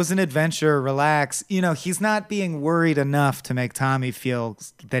 what? It was an adventure. Relax. You know, he's not being worried enough to make Tommy feel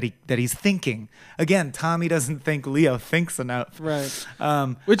that he's thinking. Again, Tommy doesn't think Leo thinks enough. Right.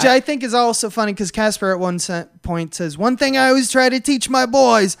 Which I think is also funny because Casper at one point says, one thing I always try to teach my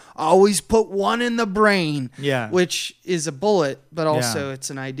boys, always put one in the brain. Yeah. Which is a bullet, but also it's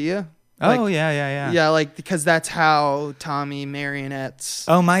an idea. Oh, yeah. Yeah, like, because that's how Tommy marionettes.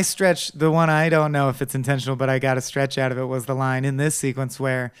 Oh, my stretch, the one I don't know if it's intentional, but I got a stretch out of it was the line in this sequence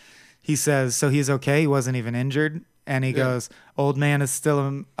where he says, so he's okay, he wasn't even injured. And he goes, old man is still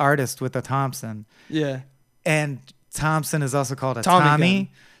an artist with a Thompson. Yeah. And Thompson is also called a Tommy gun.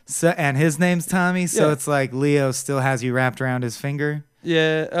 So, and his name's Tommy. So it's like Leo still has you wrapped around his finger.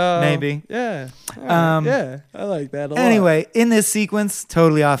 Yeah. Maybe. Yeah. Right. Yeah. I like that a lot. Anyway, in this sequence,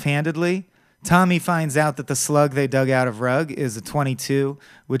 totally offhandedly, Tommy finds out that the slug they dug out of Rug is a 22,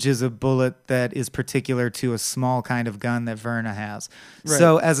 which is a bullet that is particular to a small kind of gun that Verna has. Right.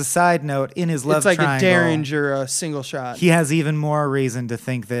 So, as a side note, in his love triangle, it's like a Derringer single shot. He has even more reason to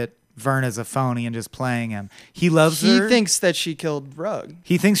think that Verna's a phony and just playing him. He loves her. He thinks that she killed Rug.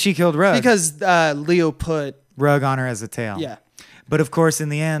 He thinks she killed Rug. Because Leo put Rug on her as a tail. Yeah. But of course, in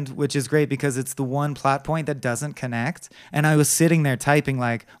the end, which is great because it's the one plot point that doesn't connect. And I was sitting there typing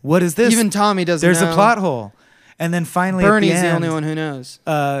like, what is this? Even Tommy doesn't There's know. a plot hole. And then finally Bernie's at the end, only one who knows.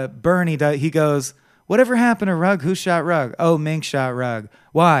 Bernie, he goes, whatever happened to Rug? Who shot Rug? Oh, Mink shot Rug.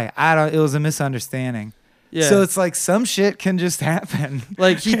 Why? It was a misunderstanding. Yeah. So it's like some shit can just happen.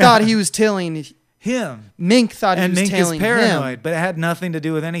 Like he thought he was telling him. Mink thought he was Mink tailing is paranoid, him. But it had nothing to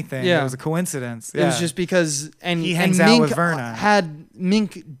do with anything. Yeah. It was a coincidence. It was just because he hangs out with Verna.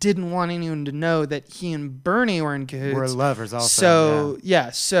 Mink didn't want anyone to know that he and Bernie were in cahoots. Were lovers also.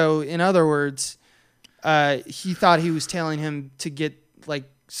 So in other words, he thought he was tailing him to get like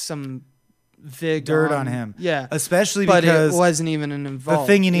some vig dirt on him. Yeah. Especially but because it wasn't even an involved.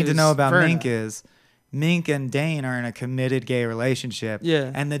 The thing you need to know about Verna. Mink is Mink and Dane are in a committed gay relationship.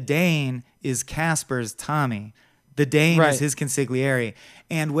 Yeah. And the Dane is Casper's Tommy. The Dane is his consigliere.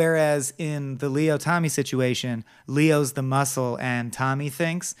 And whereas in the Leo-Tommy situation, Leo's the muscle and Tommy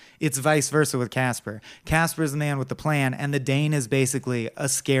thinks, it's vice versa with Casper. Casper's the man with the plan, and the Dane is basically a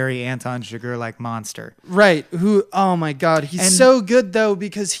scary Anton Chigurh-like monster. Right. Who, oh my God. He's so good, though,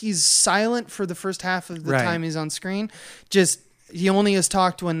 because he's silent for the first half of the time he's on screen. He only has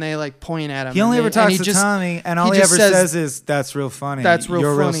talked when they like point at him. He only ever talks to Tommy, and all he ever says is, "That's real funny. That's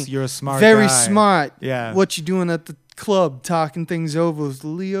real funny. You're a smart Very guy. smart. Yeah. What you doing at the club, talking things over with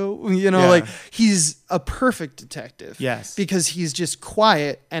Leo? You know, like he's a perfect detective. Yes. Because he's just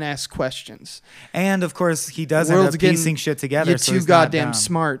quiet and asks questions. And of course, he does end up piecing shit together. You're so too goddamn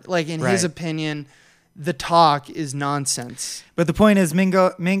smart. Like in his opinion, the talk is nonsense. But the point is,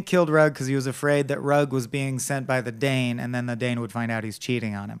 Mink killed Rug because he was afraid that Rug was being sent by the Dane, and then the Dane would find out he's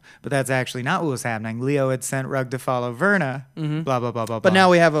cheating on him. But that's actually not what was happening. Leo had sent Rug to follow Verna. Blah blah blah blah. But now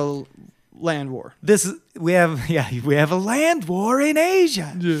we have a land war. We have a land war in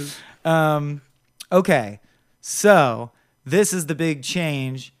Asia. Yeah. Okay, so this is the big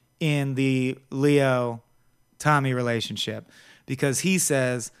change in the Leo-Tommy relationship because he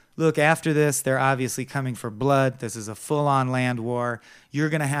says, look, after this, they're obviously coming for blood. This is a full-on land war. You're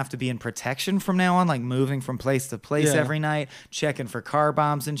going to have to be in protection from now on, like moving from place to place every night, checking for car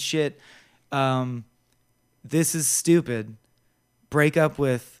bombs and shit. This is stupid. Break up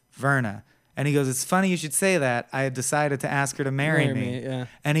with Verna. And he goes, it's funny you should say that. I had decided to ask her to marry me. Yeah.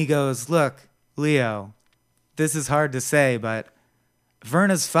 And he goes, look, Leo, this is hard to say, but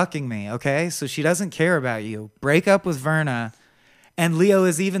Verna's fucking me, okay? So she doesn't care about you. Break up with Verna. And Leo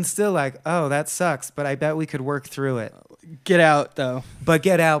is even still like, oh, that sucks, but I bet we could work through it. Get out, though. But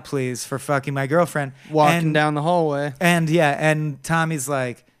get out, please, for fucking my girlfriend. Walking down the hallway. And Tommy's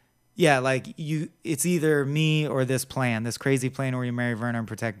like, yeah, like it's either me or this plan, this crazy plan where you marry Verna and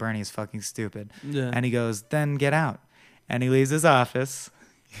protect Bernie is fucking stupid. Yeah. And he goes, then get out. And he leaves his office.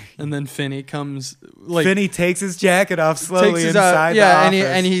 And then Finney comes. Finney takes his jacket off slowly inside the office.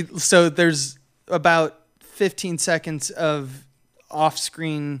 and he so there's about 15 seconds of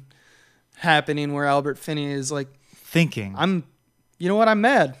off-screen happening where Albert Finney is like thinking, you know what, I'm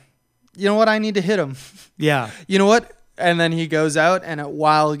mad. You know what, I need to hit him. Yeah. You know what? And then he goes out, and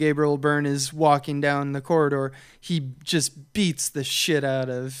while Gabriel Byrne is walking down the corridor, he just beats the shit out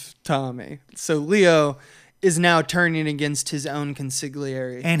of Tommy. So Leo is now turning against his own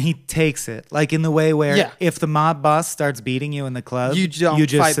consigliere. And he takes it, like in the way where if the mob boss starts beating you in the club, you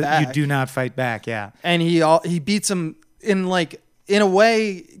fight back. You do not fight back, yeah. And he beats him in a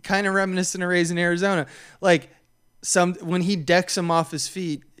way kind of reminiscent of Raising Arizona. Like, when he decks him off his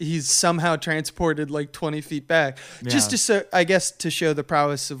feet, he's somehow transported like 20 feet back, just I guess to show the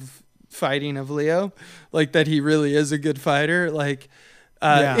prowess of fighting of Leo, like that he really is a good fighter. Like,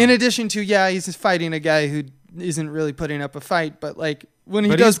 in addition to he's fighting a guy who isn't really putting up a fight, but like when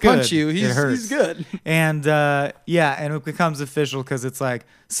he does punch you, he's good. And and it becomes official because it's like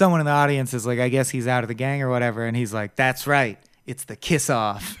someone in the audience is like, I guess he's out of the gang or whatever, and he's like, that's right, it's the kiss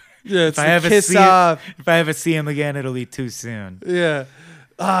off. Yeah, it's the kiss off. If I ever see him again, it'll be too soon. Yeah.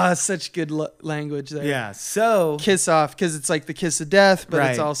 Such good language there. Yeah, so kiss off, because it's like the kiss of death, but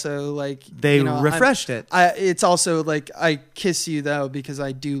it's also like they refreshed it. It's also like I kiss you though because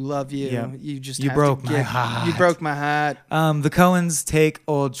I do love you. Yeah. You broke my heart. You broke my heart. The Coens take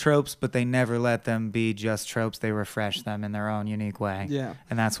old tropes, but they never let them be just tropes. They refresh them in their own unique way. Yeah,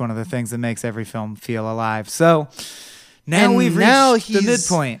 and that's one of the things that makes every film feel alive. So now we've reached the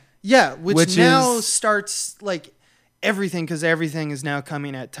midpoint. Yeah, which now starts like everything, because everything is now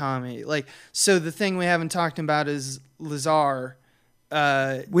coming at Tommy. Like, so the thing we haven't talked about is Lazar.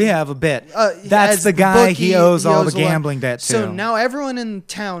 We have a bit. That's the guy he owes all the gambling debt to. So now everyone in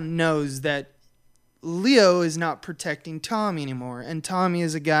town knows that Leo is not protecting Tommy anymore, and Tommy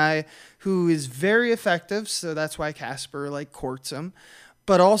is a guy who is very effective. So that's why Casper like courts him,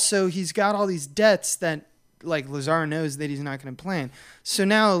 but also he's got all these debts that like Lazar knows that he's not going to plan. So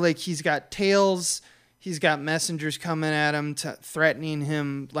now like he's got tails. He's got messengers coming at him, threatening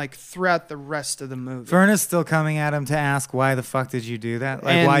him, like, throughout the rest of the movie. Verna's still coming at him to ask, why the fuck did you do that?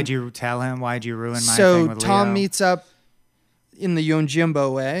 Like, why'd you tell him? Why'd you ruin my thing with Leo? So Tom meets up in the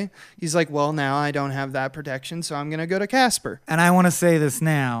Yojimbo way. He's like, well, now I don't have that protection, so I'm going to go to Casper. And I want to say this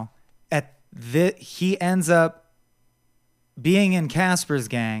now. He ends up being in Casper's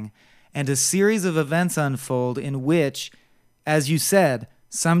gang, and a series of events unfold in which, as you said,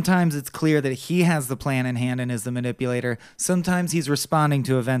 sometimes it's clear that he has the plan in hand and is the manipulator. Sometimes he's responding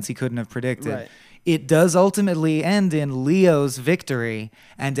to events he couldn't have predicted. Right. It does ultimately end in Leo's victory.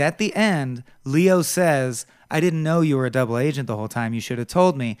 And at the end, Leo says, I didn't know you were a double agent the whole time. You should have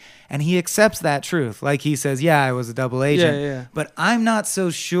told me. And he accepts that truth. Like he says, yeah, I was a double agent. Yeah. But I'm not so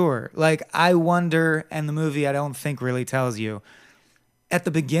sure. Like, I wonder, and the movie I don't think really tells you, at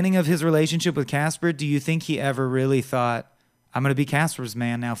the beginning of his relationship with Casper, do you think he ever really thought, I'm going to be Casper's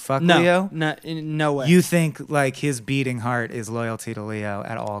man now, fuck Leo? No way. You think like his beating heart is loyalty to Leo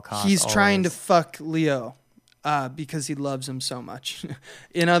at all costs? He's trying to fuck Leo because he loves him so much.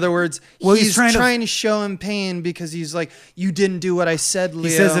 In other words, he's trying to show him pain because he's like, you didn't do what I said, Leo.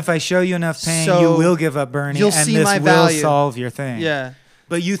 He says, if I show you enough pain, you will give up Bernie, and this will solve your thing. Yeah.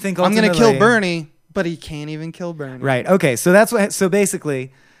 But you think ultimately... I'm going to kill Bernie, but he can't even kill Bernie. Right. Okay. So that's what... So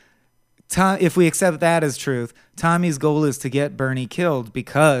basically... if we accept that as truth, Tommy's goal is to get Bernie killed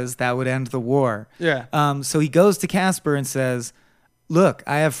because that would end the war. Yeah. So he goes to Casper and says, look,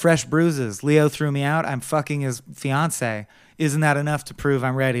 I have fresh bruises. Leo threw me out. I'm fucking his fiance. Isn't that enough to prove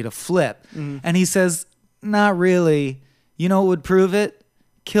I'm ready to flip? Mm-hmm. And he says, not really. You know what would prove it?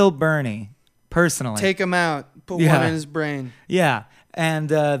 Kill Bernie, personally. Take him out. Put one in his brain. Yeah. And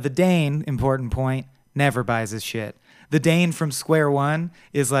the Dane, important point, never buys his shit. The Dane from Square One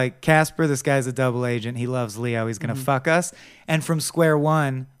is like, Casper, this guy's a double agent. He loves Leo. He's going to fuck us. And from Square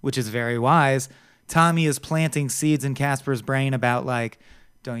One, which is very wise, Tommy is planting seeds in Casper's brain about like,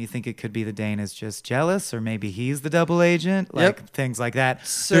 don't you think it could be the Dane is just jealous? Or maybe he's the double agent? Like things like that.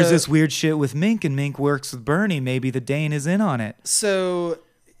 So, there's this weird shit with Mink, and Mink works with Bernie. Maybe the Dane is in on it. So...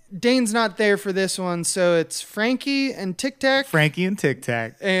 Dane's not there for this one, so it's Frankie and Tic Tac. Frankie and Tic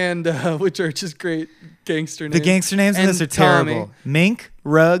Tac. And which are just great gangster names. The gangster names in this are Tommy. terrible. Mink,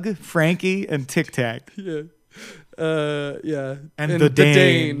 Rug, Frankie, and Tic Tac. Yeah. Yeah. And the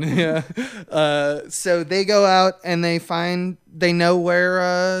Dane. Yeah. So they go out and they know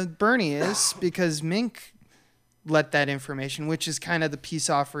where Bernie is because Mink let that information, which is kind of the peace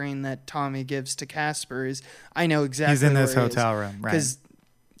offering that Tommy gives to Casper, is I know exactly he's in this where hotel room, right?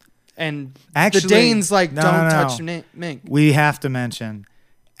 And actually, the Dane's like, don't touch Mink. We have to mention,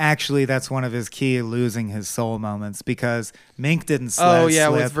 actually, that's one of his key losing his soul moments because Mink didn't slip.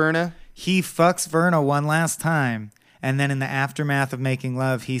 With Verna? He fucks Verna one last time, and then in the aftermath of making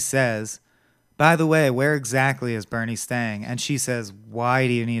love, he says, by the way, where exactly is Bernie staying? And she says, why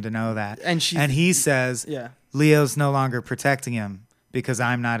do you need to know that? And he says, Leo's no longer protecting him because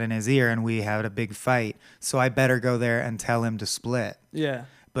I'm not in his ear and we had a big fight, so I better go there and tell him to split. Yeah.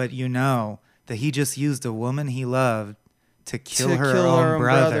 But you know that he just used a woman he loved to kill her own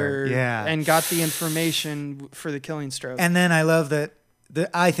brother. Yeah. And got the information for the killing stroke. And then I love that,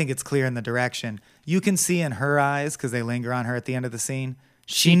 I think it's clear in the direction. You can see in her eyes, because they linger on her at the end of the scene,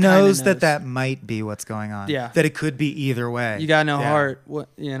 She knows that might be what's going on. Yeah. That it could be either way. You got no heart. What,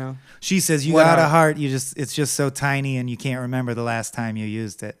 you know? She says, you got a heart. It's just so tiny and you can't remember the last time you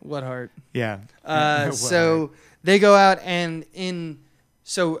used it. What heart? Yeah. So they go out and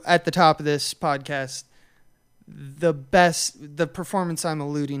so at the top of this podcast, the performance I'm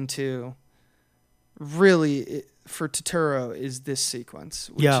alluding to really for Turturro is this sequence,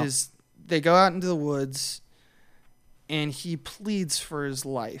 which is they go out into the woods and he pleads for his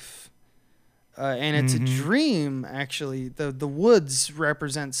life. And it's a dream, actually. The woods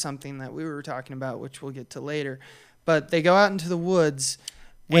represent something that we were talking about, which we'll get to later. But they go out into the woods.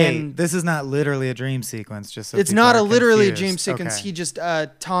 Wait, this is not literally a dream sequence. Just so it's not literally a confused. dream sequence. Okay. He just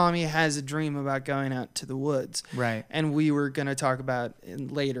Tommy has a dream about going out to the woods, right? And we were going to talk about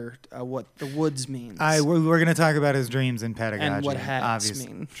later what the woods means. We're going to talk about his dreams in pedagogy and what hats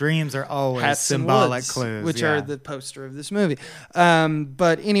mean. Dreams are always hats symbolic woods, clues, which are the poster of this movie.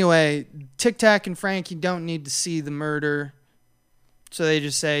 But anyway, Tic Tac and Frankie don't need to see the murder, so they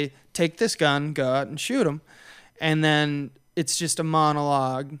just say, "Take this gun, go out and shoot him," and then it's just a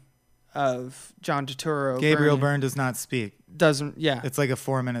monologue of John Turturro. Gabriel Byrne does not speak. It's like a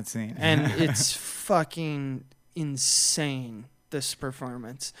 4-minute scene. And it's fucking insane, this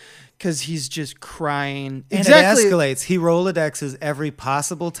performance, because he's just crying. And it escalates. He Rolodexes every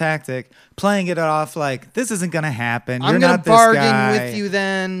possible tactic, playing it off like, this isn't going to happen. I'm going to bargain with you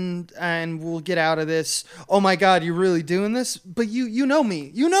then, and we'll get out of this. Oh my God, you're really doing this? But you know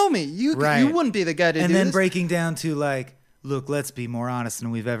me. You know me. You wouldn't be the guy to do this. And then breaking down to like, look, let's be more honest than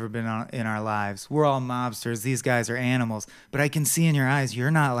we've ever been in our lives. We're all mobsters. These guys are animals. But I can see in your eyes,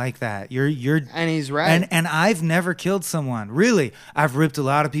 you're not like that. You're. And he's right. And I've never killed someone. Really, I've ripped a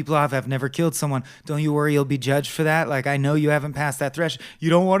lot of people off. I've never killed someone. Don't you worry, you'll be judged for that. Like, I know you haven't passed that threshold.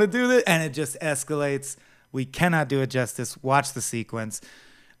 You don't want to do this, and it just escalates. We cannot do it justice. Watch the sequence.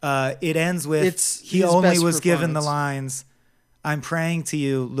 It ends with he only was given the lines, "I'm praying to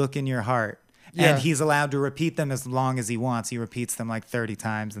you. Look in your heart." Yeah. And he's allowed to repeat them as long as he wants. He repeats them like 30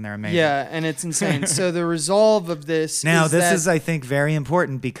 times, and they're amazing. Yeah, and it's insane. So the resolve of this is, I think, very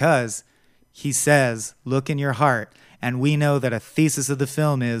important because he says, look in your heart. And we know that a thesis of the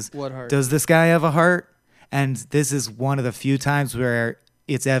film is, what heart? Does this guy have a heart? And this is one of the few times where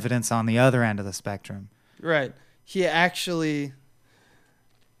it's evidence on the other end of the spectrum. Right. He actually...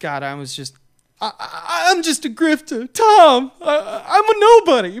 God, I'm just a grifter. Tom, I'm a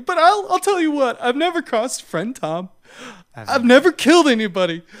nobody, but I'll tell you what. I've never crossed a friend, Tom. I've never killed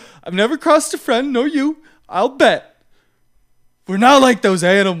anybody. I've never crossed a friend, nor you. I'll bet. We're not like those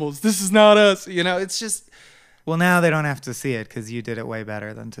animals. This is not us. You know, it's just... Well, now they don't have to see it because you did it way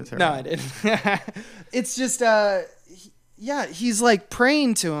better than Turturro. No, I didn't. It's just, he's like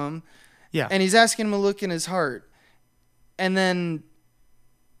praying to him. Yeah. And he's asking him to look in his heart. And then...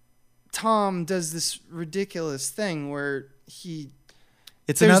 Tom does this ridiculous thing where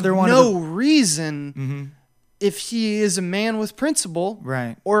there's another one no reason if he is a man with principle,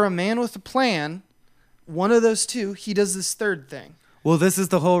 right, or a man with a plan, one of those two, he does this third thing. Well, this is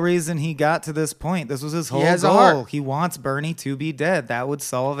the whole reason he got to this point. This was his whole goal. He wants Bernie to be dead. That would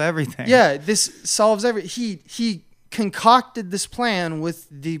solve everything. Yeah, this solves everything. He concocted this plan with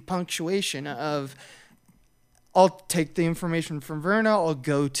the punctuation of, I'll take the information from Verna. I'll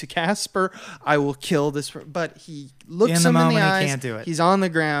go to Casper. I will kill this. But he looks him in the eyes. He can't do it. He's on the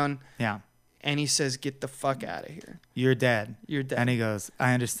ground. Yeah. And he says, get the fuck out of here. You're dead. You're dead. And he goes,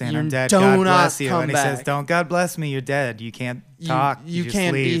 I understand. I'm dead. God bless you. And he says, don't God bless me. You're dead. You can't talk. You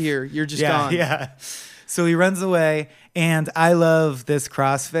can't be here. You're just gone. Yeah. So he runs away. And I love this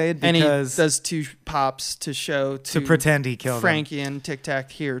crossfade because... And he does two pops to show to pretend he killed Frankie and Tic Tac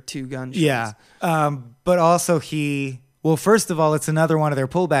here, two gunshots. Yeah. But also well, first of all, it's another one of their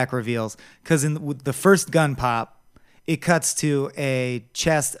pullback reveals because in the first gun pop, it cuts to a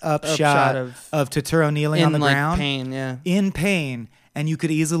chest up shot of Turturro kneeling on the ground. In pain. And you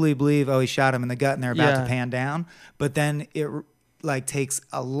could easily believe, he shot him in the gut and they're about to pan down. But then it takes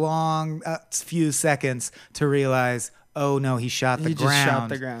a long few seconds to realize... Oh no, he shot the ground. He just shot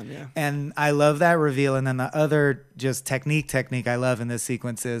the ground, yeah. And I love that reveal. And then the other just technique I love in this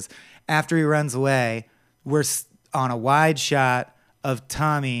sequence is after he runs away, we're on a wide shot of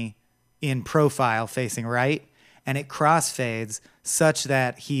Tommy in profile facing right, and it crossfades such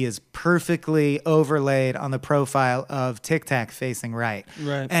that he is perfectly overlaid on the profile of Tic Tac facing right.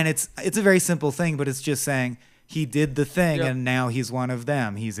 Right. And it's a very simple thing, but it's just saying he did the thing, and now he's one of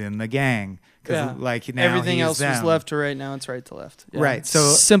them. He's in the gang. Now everything else was left to right. Now it's right to left. Yeah. Right. So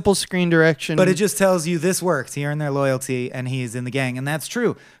simple screen direction. But it just tells you this worked. He earned their loyalty, and he's in the gang, and that's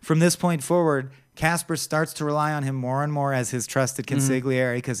true. From this point forward, Casper starts to rely on him more and more as his trusted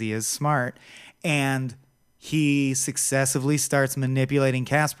consigliere because he is smart. And he successively starts manipulating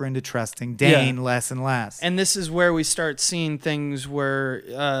Casper into trusting Dane less and less. And this is where we start seeing things where,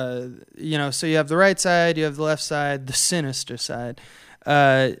 so you have the right side, you have the left side, the sinister side.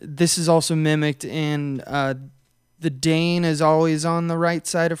 This is also mimicked in the Dane is always on the right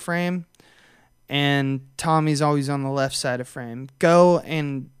side of frame, and Tommy's always on the left side of frame. Go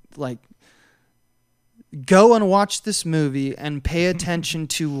and watch this movie and pay attention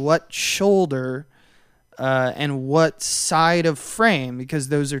to what shoulder and what side of frame, because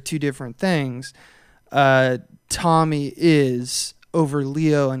those are two different things, Tommy is over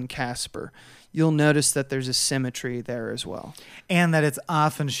Leo and Casper. You'll notice that there's a symmetry there as well. And that it's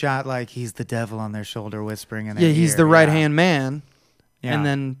often shot like he's the devil on their shoulder whispering in their ear. Yeah, he's the right-hand man. Yeah. And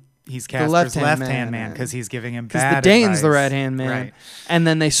then he's Casper's left-hand man because he's giving him bad advice. Because the Dane's advice. the right-hand man. Right. And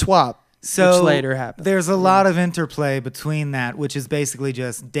then they swap, which later happens. There's a lot of interplay between that, which is basically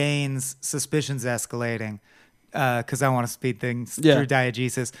just Dane's suspicions escalating because I want to speed things through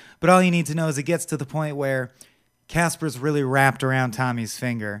diegesis. But all you need to know is it gets to the point where Casper's really wrapped around Tommy's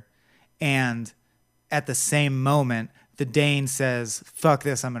finger. And at the same moment, the Dane says, fuck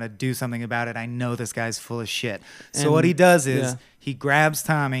this, I'm going to do something about it. I know this guy's full of shit. So what he does is he grabs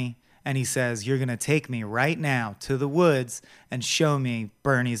Tommy and he says, you're going to take me right now to the woods and show me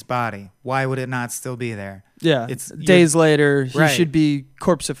Bernie's body. Why would it not still be there? Yeah, days later, he should be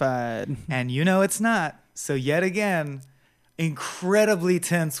corpseified. And it's not. So yet again, incredibly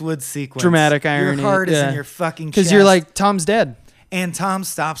tense woods sequence. Dramatic irony. Your heart is in your fucking chest. Because you're like, Tom's dead. And Tom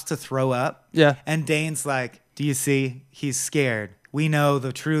stops to throw up. Yeah. And Dane's like, do you see? He's scared. We know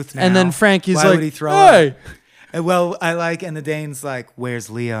the truth now. And then Frankie's Why like, would he throw hey! up? And and the Dane's like, where's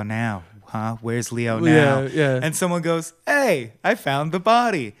Leo now? Huh? Where's Leo now? Yeah. And someone goes, hey, I found the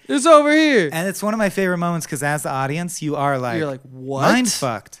body. It's over here. And it's one of my favorite moments because as the audience, you're like, what? Mind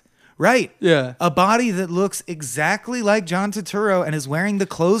fucked. Right. Yeah. A body that looks exactly like John Turturro and is wearing the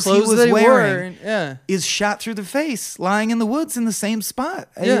clothes he was wearing is shot through the face, lying in the woods in the same spot.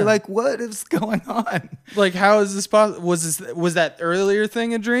 And you're like, what is going on? Like, how is this possible? Was that earlier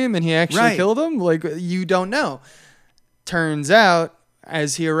thing a dream and he actually killed him? Like, you don't know. Turns out,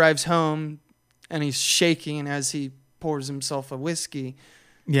 as he arrives home and he's shaking as he pours himself a whiskey,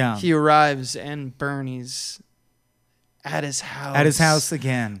 he arrives and Bernie's at his house. At his house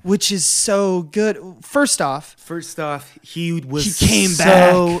again. Which is so good. First off, he came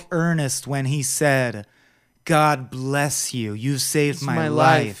so earnest when he said, God bless you. You saved my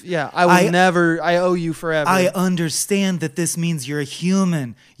life. Yeah, I owe you forever. I understand that this means you're a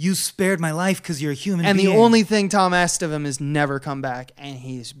human. You spared my life because you're a human being. And the only thing Tom asked of him is never come back, and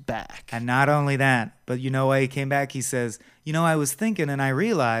he's back. And not only that, but you know why he came back? He says, I was thinking and I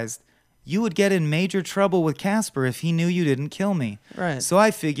realized you would get in major trouble with Casper if he knew you didn't kill me. Right. So I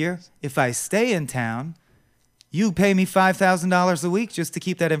figure if I stay in town, you pay me $5,000 a week just to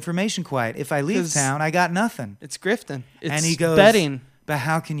keep that information quiet. If I leave town, I got nothing. It's grifting. It's and he goes, betting. But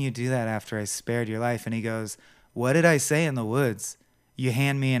how can you do that after I spared your life? And he goes, what did I say in the woods? You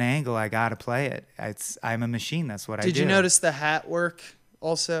hand me an angle, I got to play it. I'm a machine. That's what I do. Did you notice the hat work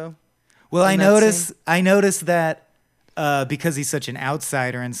also? Well, I noticed that because he's such an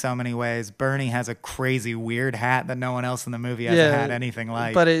outsider in so many ways, Bernie has a crazy weird hat that no one else in the movie has had anything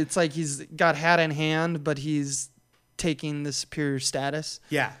like. But it's like he's got hat in hand, but he's taking the superior status.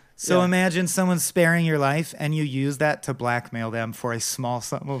 Yeah. So imagine someone sparing your life and you use that to blackmail them for a small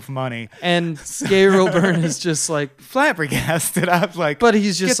sum of money. And Gabriel Byrne is just like flabbergasted. I'm like, but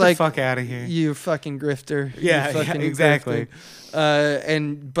he's just get like, the fuck out of here. You fucking grifter. Yeah, you fucking exactly.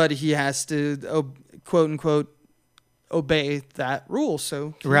 But he has to quote unquote obey that rule,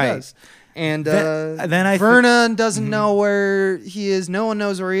 so he does. And then Verna doesn't know where he is. No one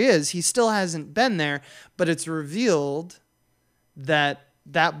knows where he is. He still hasn't been there, but it's revealed that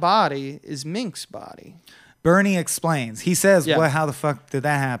body is Mink's body. Bernie explains. He says, "Well, how the fuck did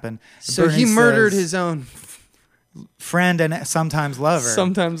that happen?" So Bernie he murdered his own friend and sometimes lover.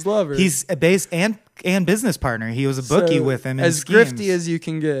 Sometimes lover. He's a base and business partner. He was a bookie with him. As grifty as you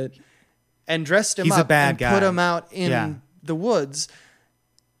can get. And dressed him up and put him out in the woods.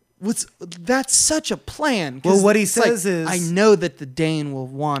 That's such a plan. Well, what he says is, I know that the Dane will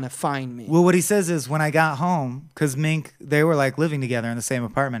want to find me. Well, what he says is, when I got home, because Mink, they were like living together in the same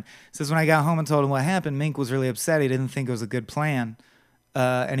apartment. He says, when I got home and told him what happened, Mink was really upset. He didn't think it was a good plan.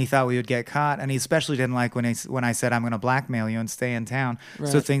 And he thought we would get caught. And he especially didn't like when I said, I'm going to blackmail you and stay in town. Right.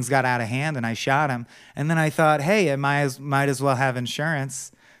 So things got out of hand and I shot him. And then I thought, hey, I might as well have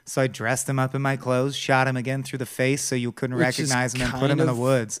insurance. So I dressed him up in my clothes, shot him again through the face so you couldn't recognize him, and put him in the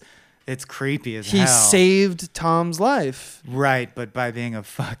woods. It's creepy as He hell. saved Tom's life Right, but by being a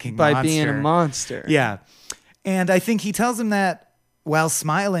fucking by monster. being a monster. Yeah. And I think he tells him that while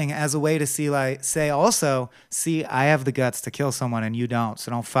smiling as a way to say also, see, I have the guts to kill someone and you don't,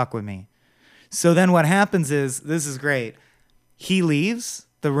 so don't fuck with me. So then what happens is, this is great. He leaves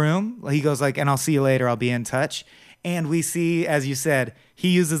the room. He goes like, and I'll see you later. I'll be in touch. And we see, as you said, he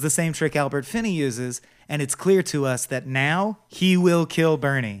uses the same trick Albert Finney uses. And it's clear to us that now he will kill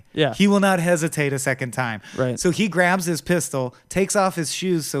Bernie. Yeah. He will not hesitate a second time. Right. So he grabs his pistol, takes off his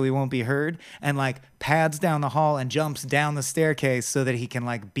shoes so he won't be heard, and like pads down the hall and jumps down the staircase so that he can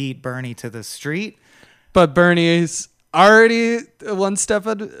like beat Bernie to the street. But Bernie's already one step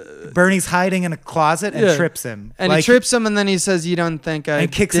at Bernie's hiding in a closet and trips him. And he trips him, and then he says, "You don't think I?"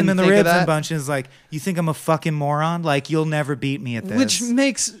 And kicks him in the think of ribs that?" and bunch and is like, "You think I'm a fucking moron? Like you'll never beat me at this." Which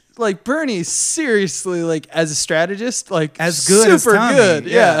makes like Bernie seriously like as a strategist like as good super as Tommy. good.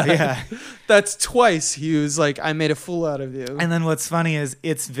 Yeah. Yeah. That's twice he was like, "I made a fool out of you." And then what's funny is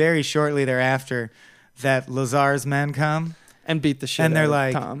it's very shortly thereafter that Lazar's men come and beat the shit and they're out of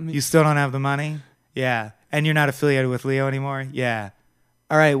like, Tom. "You still don't have the money?" Yeah. "And you're not affiliated with Leo anymore?" "Yeah."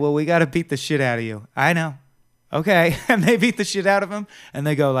 "All right, well, we got to beat the shit out of you." "I know." "Okay." And they beat the shit out of him and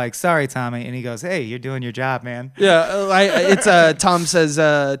they go like, "Sorry, Tommy." And he goes, "Hey, you're doing your job, man." Yeah, Tom says,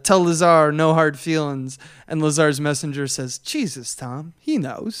 "Tell Lazar no hard feelings," and Lazar's messenger says, "Jesus, Tom, he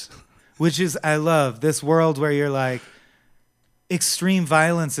knows." Which is, I love this world where you're like, extreme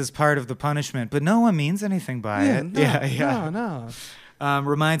violence is part of the punishment, but no one means anything by it. No.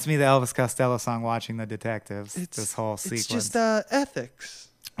 Reminds me of the Elvis Costello song, Watching the Detectives, this whole sequence. It's just ethics.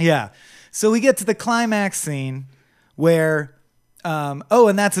 Yeah. So we get to the climax scene where,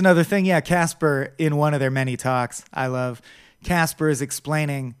 and that's another thing. Yeah, Casper, in one of their many talks, I love, Casper is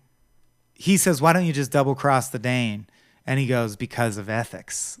explaining, he says, "Why don't you just double cross the Dane?" And he goes, "Because of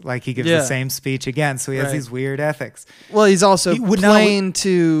ethics." Like he gives the same speech again. So he has these weird ethics. Well, he's also playing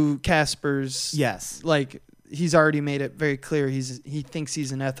to Casper's. Yes. Like he's already made it very clear he thinks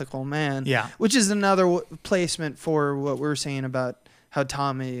he's an ethical man. Yeah. Which is another placement for what we're saying about how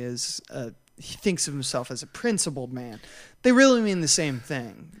Tommy is. He thinks of himself as a principled man. They really mean the same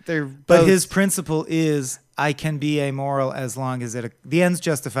thing. But his principle is, I can be amoral as long as the ends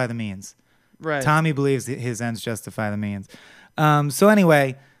justify the means. Right. Tommy believes that his ends justify the means. So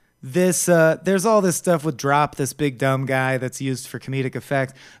anyway, there's all this stuff with Drop, this big dumb guy that's used for comedic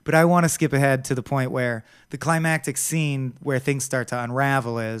effect. But I want to skip ahead to the point where the climactic scene where things start to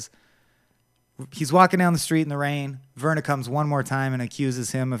unravel is he's walking down the street in the rain. Verna comes one more time and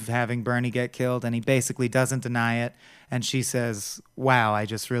accuses him of having Bernie get killed. And he basically doesn't deny it. And she says, "Wow, I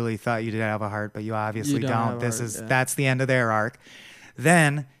just really thought you did have a heart, but you obviously don't. That's the end of their arc."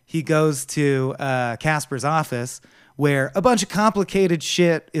 Then he goes to Casper's office where a bunch of complicated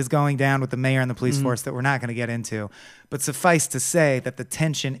shit is going down with the mayor and the police force that we're not going to get into. But suffice to say that the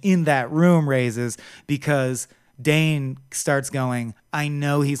tension in that room raises because Dane starts going, "I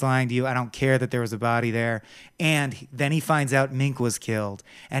know he's lying to you. I don't care that there was a body there." And then he finds out Mink was killed.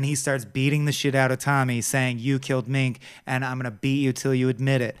 And he starts beating the shit out of Tommy, saying, "You killed Mink, and I'm going to beat you till you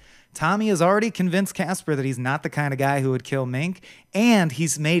admit it." Tommy has already convinced Casper that he's not the kind of guy who would kill Mink, and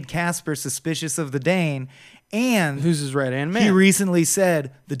he's made Casper suspicious of the Dane. And who's his right-hand man? He recently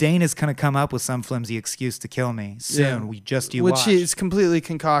said, "The Dane is going to come up with some flimsy excuse to kill me soon. Yeah. You Which watch." is completely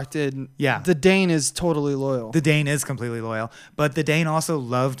concocted. Yeah. The Dane is totally loyal. The Dane is completely loyal. But the Dane also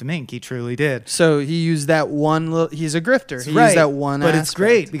loved Mink. He truly did. So he used that one he's a grifter. He right. used that one But aspect. it's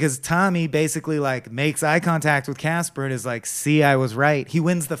great because Tommy basically like makes eye contact with Casper and is like, "See, I was right." He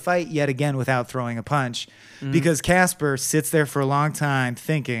wins the fight yet again without throwing a punch because Casper sits there for a long time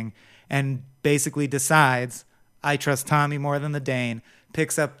thinking and basically decides, I trust Tommy more than the Dane,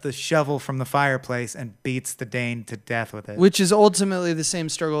 picks up the shovel from the fireplace and beats the Dane to death with it. Which is ultimately the same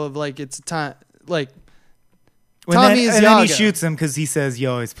struggle of like, it's time, like, Tommy is Iago. And then he shoots him because he says, "You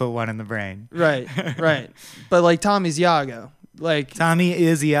always put one in the brain." Right. But like Tommy's Iago. Like Tommy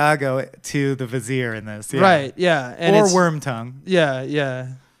is Iago to the Vizier in this. Yeah. Right, yeah. And or Wormtongue. Yeah.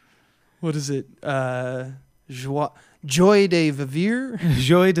 What is it? Joy de Vivre?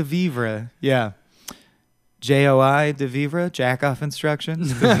 Joy de Vivre, yeah. JOI de Vivre, jack off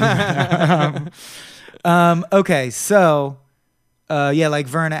instructions. Okay, so like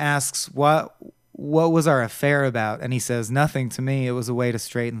Verna asks, what was our affair about? And he says, "Nothing to me. It was a way to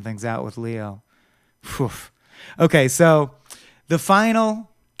straighten things out with Leo." Whew. Okay, so the final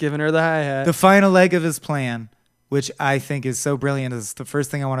leg of his plan, which I think is so brilliant, is the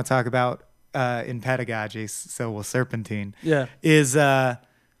first thing I want to talk about in pedagogy. So will Serpentine. Yeah. Is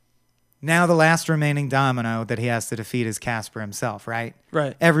Now the last remaining domino that he has to defeat is Casper himself, right?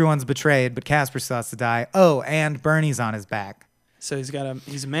 Right. Everyone's betrayed, but Casper still has to die. Oh, and Bernie's on his back. So he's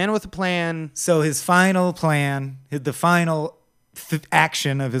a man with a plan. So his final plan, the final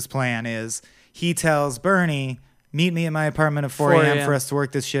action of his plan is he tells Bernie, meet me at my apartment at 4 a.m. for us to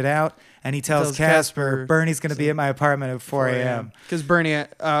work this shit out. And he tells Casper, Bernie's going to be at my apartment at 4 a.m.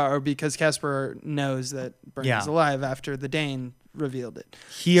 Because Casper knows that Bernie's alive after the Dane revealed it.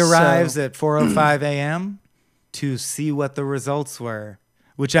 He arrives at 4:05 a.m. to see what the results were,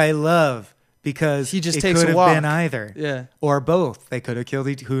 which I love because he just it takes could a have walk. been either. Yeah. Or both. They could have killed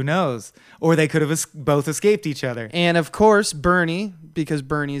who knows? Or they could have both escaped each other. And of course, Bernie, because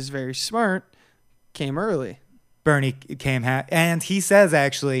Bernie is very smart, came early. Bernie came, and he says,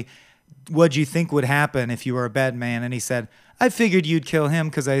 actually, what'd you think would happen if you were a bad man? And he said, I figured you'd kill him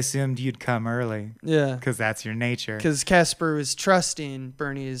because I assumed you'd come early. Yeah. Because that's your nature. Because Casper was trusting,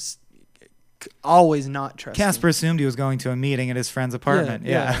 Bernie is always not trusting. Casper assumed he was going to a meeting at his friend's apartment.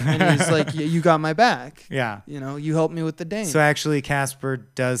 Yeah. And he's like, you got my back. Yeah. You know, you helped me with the Dane. So actually, Casper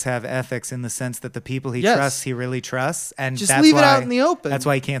does have ethics in the sense that the people he trusts, he really trusts. And just that's leave why, it out in the open. That's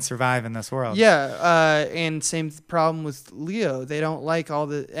why he can't survive in this world. Yeah. And same problem with Leo. They don't like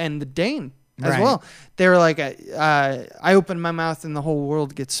and the Dane as Right. well. They were like, I open my mouth and the whole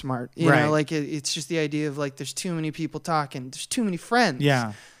world gets smart. You Right. know, like it's just the idea of like, there's too many people talking. There's too many friends.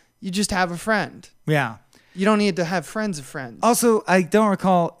 Yeah. You just have a friend. Yeah. You don't need to have friends of friends. Also, I don't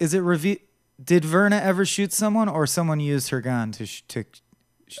recall, did Verna ever shoot someone or someone used her gun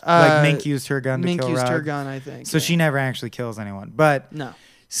like Mink used her gun to Mink kill used Rod? her gun, I think. So she never actually kills anyone. But No,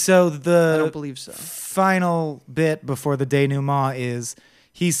 so I the don't believe so. final bit before the denouement is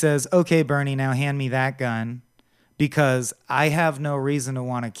he says, okay, Bernie, now hand me that gun because I have no reason to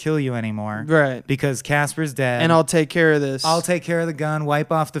want to kill you anymore. Right. Because Casper's dead. And I'll take care of this. I'll take care of the gun,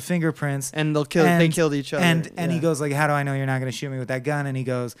 wipe off the fingerprints. And they killed each other. And he goes like, how do I know you're not going to shoot me with that gun? And he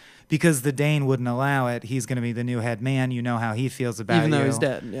goes, because the Dane wouldn't allow it. He's going to be the new head man. You know how he feels about even you. though he's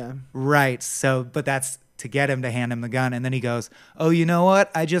dead. Yeah. Right. So, but that's to get him to hand him the gun. And then he goes, oh, you know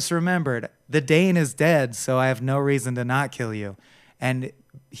what? I just remembered. The Dane is dead, so I have no reason to not kill you. And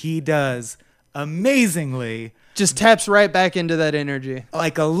he does amazingly. Just taps right back into that energy.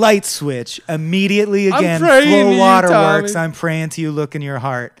 Like a light switch. Immediately again, praying to flow you, waterworks. Tommy. I'm praying to you, look in your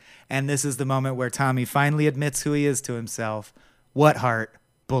heart. And this is the moment where Tommy finally admits who he is to himself. What heart?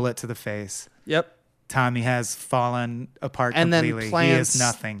 Bullet to the face. Yep. Tommy has fallen apart And completely. then plants He is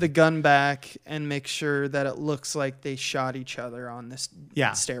nothing. the gun back and makes sure that it looks like they shot each other on this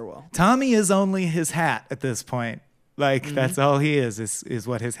stairwell. Tommy is only his hat at this point. Like, that's all he is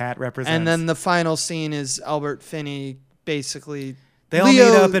what his hat represents. And then the final scene is Albert Finney basically... they all meet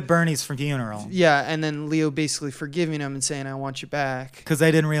up at Bernie's funeral. Yeah, and then Leo basically forgiving him and saying, I want you back. Because I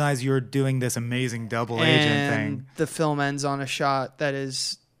didn't realize you were doing this amazing double agent thing. And the film ends on a shot that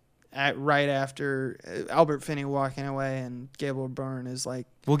is right after Albert Finney walking away, and Gabriel Byrne is like...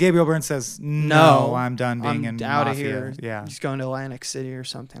 Well, Gabriel Byrne says, no, I'm done being in out Mafia. of here. Yeah. He's going to Atlantic City or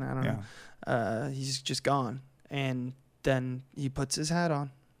something. I don't know. He's just gone. And then he puts his hat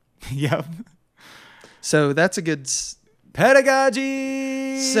on. Yep. So that's a good...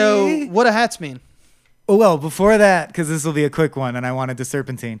 Pedagogy! So what do hats mean? Oh, well, before that, because this will be a quick one, and I wanted to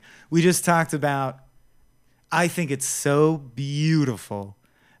serpentine. We just talked about, I think it's so beautiful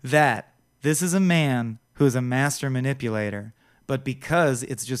that this is a man who is a master manipulator, but because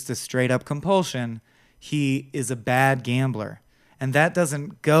it's just a straight up compulsion, he is a bad gambler. And that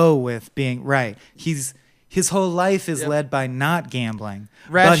doesn't go with being right. His whole life is led by not gambling,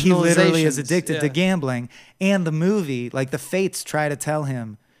 but he literally is addicted to gambling. And the movie, like the fates try to tell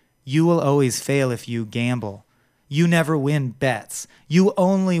him, you will always fail if you gamble. You never win bets. You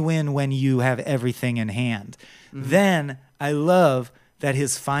only win when you have everything in hand. Mm-hmm. Then I love that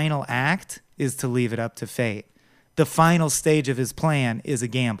his final act is to leave it up to fate. The final stage of his plan is a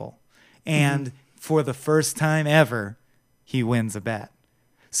gamble. And for the first time ever, he wins a bet.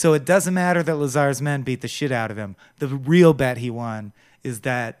 So it doesn't matter that Lazar's men beat the shit out of him. The real bet he won is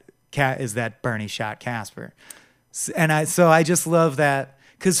that Bernie shot Casper. And I just love that,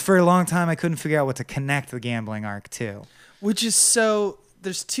 because for a long time I couldn't figure out what to connect the gambling arc to. Which is so...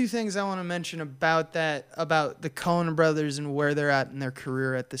 There's two things I want to mention about that, about the Coen brothers and where they're at in their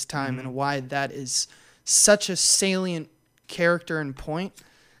career at this time, and why that is such a salient character and point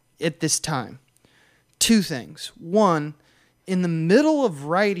at this time. Two things. One, in the middle of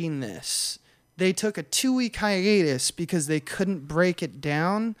writing this, they took a 2-week hiatus because they couldn't break it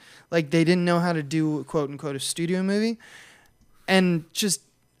down. Like, they didn't know how to do, quote unquote, a studio movie. And just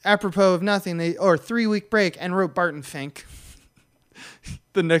apropos of nothing, 3-week break, and wrote Barton Fink.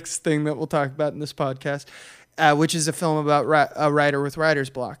 the next thing that we'll talk about in this podcast, which is a film about a writer with writer's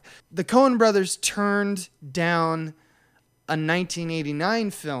block. The Coen brothers turned down a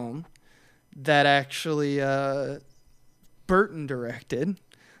 1989 film that actually Burton directed.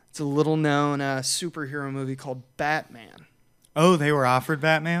 It's a little known superhero movie called Batman. Oh, they were offered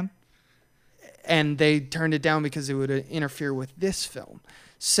Batman? And they turned it down because it would interfere with this film.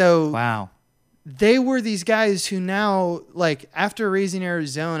 So wow. They were these guys who now, like, after Raising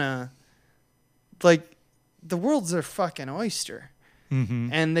Arizona, like, the world's their fucking oyster. Mm-hmm.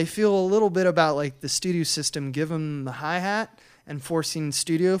 And they feel a little bit about, like, the studio system give them the hi-hat and forcing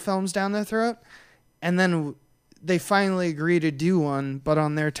studio films down their throat. And then they finally agree to do one, but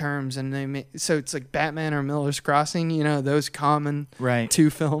on their terms. And so it's like Batman or Miller's Crossing, you know, those common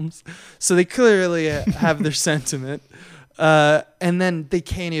two films. So they clearly have their sentiment. And then they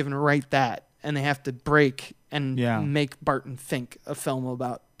can't even write that. And they have to break and make Barton Fink a film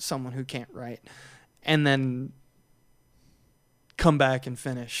about someone who can't write. And then come back and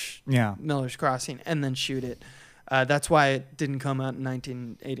finish Miller's Crossing and then shoot it. That's why it didn't come out in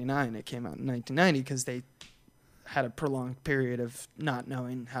 1989. It came out in 1990 because they had a prolonged period of not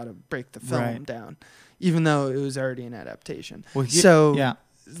knowing how to break the film down, even though it was already an adaptation. Well, so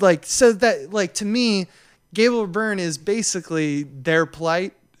that to me, Gable Byrne is basically their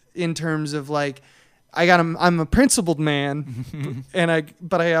plight in terms of like, I'm a principled man,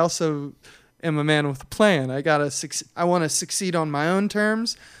 but I also am a man with a plan. I want to succeed on my own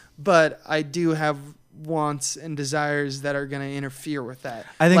terms, but I do have wants and desires that are going to interfere with that.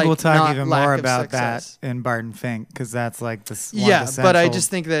 I think we'll talk even more about that in Barton Fink because that's like this. But I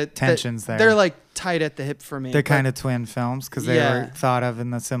just think that tensions there. They're like tight at the hip for me. They're kind of twin films because they were thought of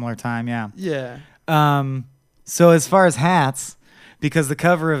in the similar time. Yeah. So as far as hats, because the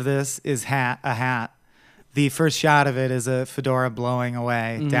cover of this is a hat. The first shot of it is a fedora blowing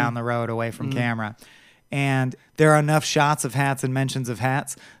away down the road away from camera. And there are enough shots of hats and mentions of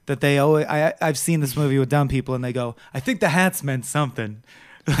hats that they always. I've seen this movie with dumb people, and they go, "I think the hats meant something."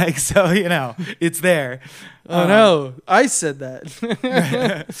 Like, so, you know, it's there. Oh no, I said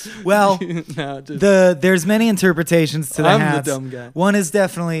that. Well, no, there's many interpretations to the hats. I'm the dumb guy. One is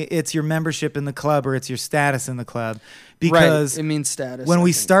definitely it's your membership in the club or it's your status in the club. Because it means status. When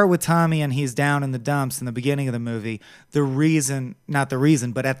we start with Tommy and he's down in the dumps in the beginning of the movie, not the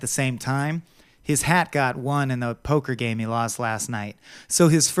reason, but at the same time, his hat got won in the poker game he lost last night. So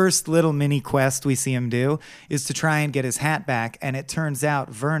his first little mini quest we see him do is to try and get his hat back, and it turns out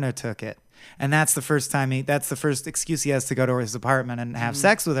Verna took it. And that's the first excuse he has to go to his apartment and have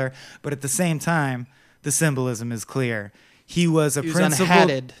sex with her. But at the same time, the symbolism is clear. He was a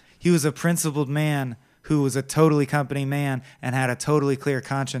principled man who was a totally company man and had a totally clear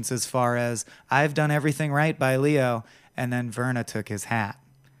conscience as far as I've done everything right by Leo, and then Verna took his hat.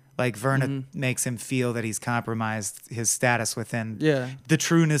 Like Verna makes him feel that he's compromised his status within the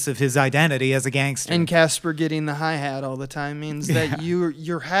trueness of his identity as a gangster. And Casper getting the hi-hat all the time means that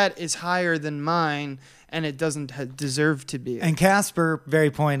your hat is higher than mine, and it doesn't deserve to be. And Casper, very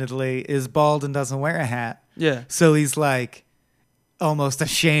pointedly, is bald and doesn't wear a hat. Yeah. So he's like almost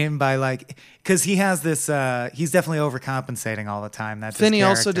ashamed by like, because he has this, he's definitely overcompensating all the time. That's Finney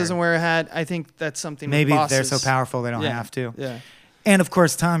also doesn't wear a hat. I think that's something maybe with bosses. They're so powerful they don't have to. Yeah. And of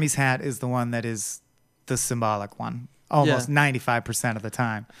course, Tommy's hat is the one that is the symbolic one, almost 95% of the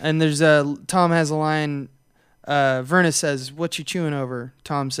time. And there's Tom has a line. Verna says, "What you chewing over?"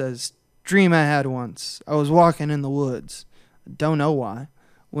 Tom says, "Dream I had once. I was walking in the woods. Don't know why.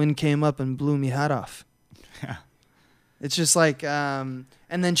 Wind came up and blew me hat off." Yeah. It's just like, and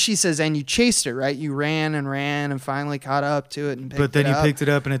then she says, "And you chased it, right? You ran and finally caught up to it and picked it up. But then you picked it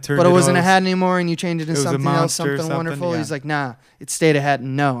up and it turned. But it wasn't a hat anymore, and you changed it into something else, something wonderful." Yeah. He's like, "Nah, it stayed a hat,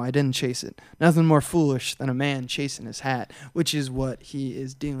 and no, I didn't chase it. Nothing more foolish than a man chasing his hat," which is what he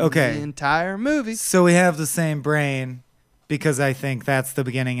is doing the entire movie. So we have the same brain. Because I think that's the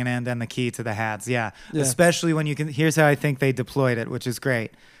beginning and end and the key to the hats. Yeah. Especially when here's how I think they deployed it, which is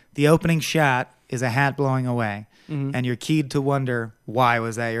great. The opening shot is a hat blowing away. And you're keyed to wonder, why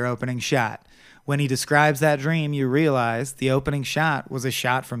was that your opening shot? When he describes that dream, you realize the opening shot was a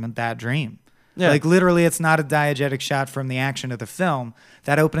shot from that dream. Yeah. Like literally, it's not a diegetic shot from the action of the film.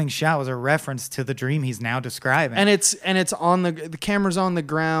 That opening shot was a reference to the dream he's now describing. And it's on the camera's on the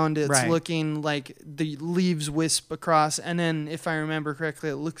ground. It's looking like the leaves wisp across, and then if I remember correctly,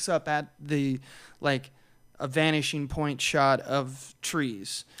 it looks up at the a vanishing point shot of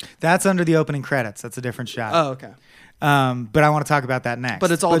trees. That's under the opening credits. That's a different shot. Oh, okay. But I want to talk about that next.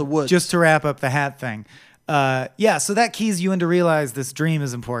 But it's all the woods. Just to wrap up the hat thing. So that keys you in to realize this dream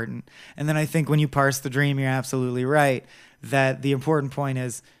is important. And then I think when you parse the dream, you're absolutely right. that the important point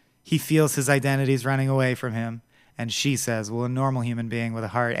is he feels his identity is running away from him. And she says, well, a normal human being with a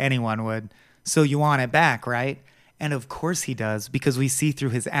heart, anyone would. So you want it back, right? And of course he does, because we see through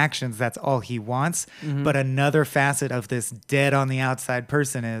his actions that's all he wants. Mm-hmm. But another facet of this dead on the outside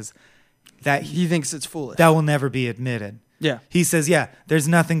person is that He thinks it's foolish. that will never be admitted. Yeah. He says, yeah, there's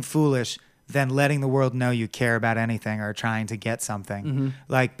nothing foolish than letting the world know you care about anything or trying to get something. Mm-hmm.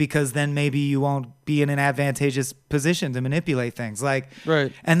 Like, because then maybe you won't be in an advantageous position to manipulate things. Like,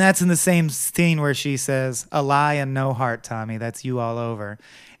 Right. and that's in the same scene where she says, a lie and no heart, Tommy. That's you all over.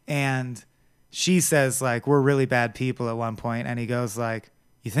 And she says, like, we're really bad people at one point. And he goes like,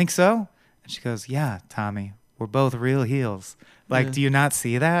 you think so? And she goes, yeah, Tommy, we're both real heels. Like, Yeah. do you not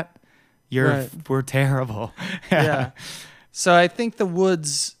see that? Right. We're terrible. Yeah. So I think the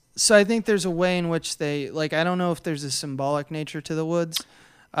woods. So I think there's a way in which they like. I don't know if there's a symbolic nature to the woods.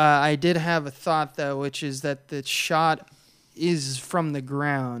 I did have a thought though, which is that the shot is from the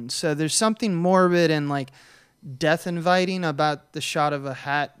ground. So there's something morbid and like death inviting about the shot of a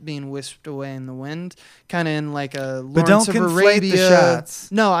hat being whisked away in the wind, kind of in like a But don't Lawrence of conflate Arabia. the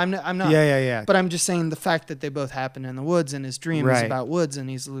shots. No, I'm not. Yeah. But I'm just saying the fact that they both happen in the woods and his dream is Right. about woods and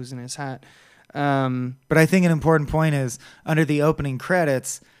he's losing his hat. But I think an important point is under the opening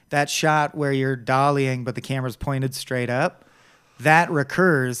credits, that shot where you're dollying but the camera's pointed straight up, that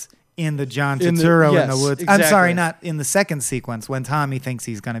recurs in the John Turturro in the yes, woods. I'm sorry, exactly. not in the second sequence when Tommy thinks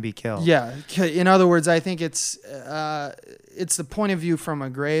he's going to be killed. Yeah. In other words, I think it's the point of view from a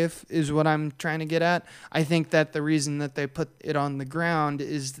grave is what I'm trying to get at. I think that the reason that they put it on the ground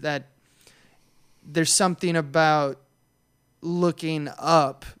is that there's something about looking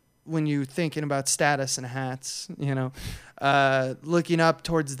up when you're thinking about status and hats, looking up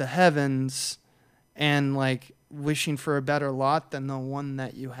towards the heavens and like wishing for a better lot than the one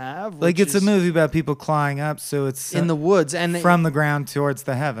that you have. Like which it's a is movie about people clawing up, so it's in the woods and from the ground towards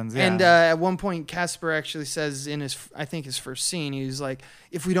the heavens. Yeah. And at one point, Casper actually says in his first scene, he's like,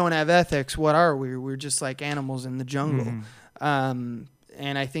 "If we don't have ethics, what are we? We're just like animals in the jungle." Mhm.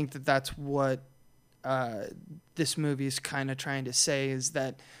 And I think that that's what this movie is kind of trying to say is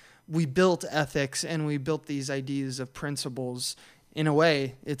that we built ethics and we built these ideas of principles. In a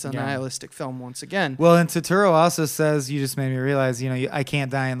way, it's a nihilistic film once again. Well, and Turturro also says, you just made me realize, I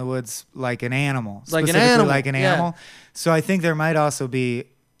can't die in the woods like an animal. Like an Specifically animal, like an yeah. animal. So I think there might also be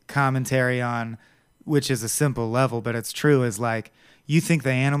commentary on, which is a simple level, but it's true, is like, you think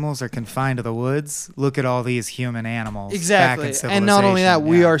the animals are confined to the woods? Look at all these human animals. Exactly. Back in And not only that,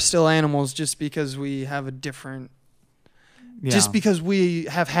 civilization. we are still animals just because we have a different... Yeah. Just because we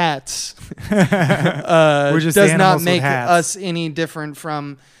have hats We're just does not animals with make hats. us any different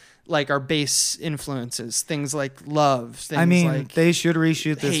from like our base influences. Things like love. Things I mean, like they should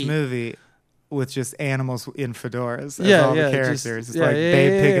reshoot this hate. movie with just animals in fedoras as yeah, all yeah, the characters. Just, It's like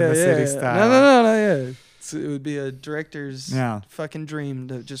Babe Pig in the City yeah. style. No, yeah. It would be a director's fucking dream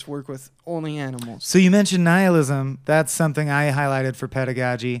to just work with only animals. So you mentioned nihilism. That's something I highlighted for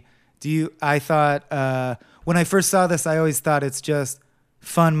pedagogy. I thought when I first saw this, I always thought it's just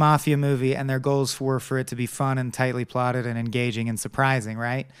fun mafia movie, and their goals were for it to be fun and tightly plotted and engaging and surprising,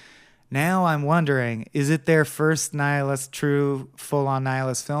 right? Now I'm wondering, is it their first nihilist, true full-on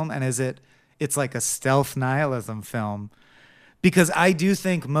nihilist film, and it's like a stealth nihilism film? Because I do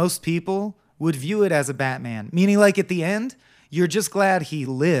think most people would view it as a Batman, meaning like at the end, you're just glad he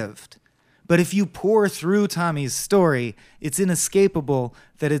lived. But if you pour through Tommy's story, it's inescapable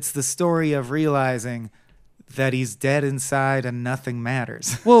that it's the story of realizing that he's dead inside and nothing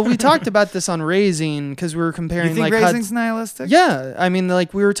matters. Well, we talked about this on Raising because we were You comparing think like Raising's nihilistic? Yeah, I mean,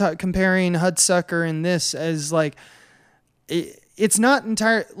 like we were comparing Hudsucker and this as like it's not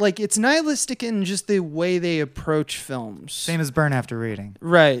entire like it's nihilistic in just the way they approach films. Same as Burn After Reading.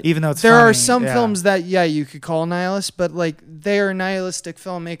 Right. Even though it's there are funny, some yeah. films that you could call nihilist, but like they are nihilistic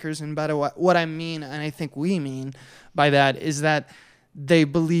filmmakers, and by what I mean, and I think we mean by that is that they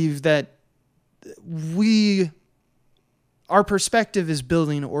believe that our perspective is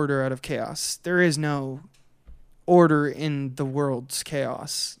building order out of chaos. There is no order in the world's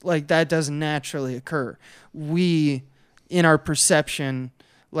chaos. Like that doesn't naturally occur. We, in our perception,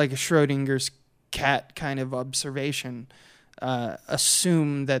 like a Schrodinger's cat kind of observation,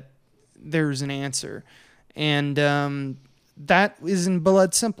 assume that there's an answer. And that is in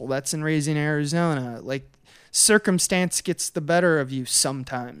Blood Simple. That's in Raising Arizona. Like circumstance gets the better of you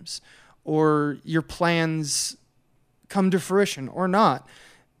sometimes, or your plans come to fruition or not,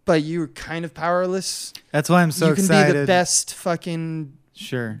 but you're kind of powerless. That's why I'm so you can excited. be the best fucking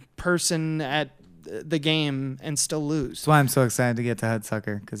Sure. person at the game and still lose. That's why I'm so excited to get to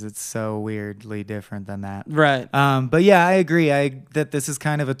Hudsucker, because it's so weirdly different than that. Right. But yeah, I agree. That this is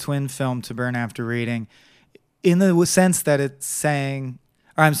kind of a twin film to Burn After Reading, in the sense that it's saying,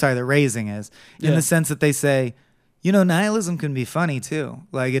 or I'm sorry, the Raising is, in the sense that they say, nihilism can be funny too.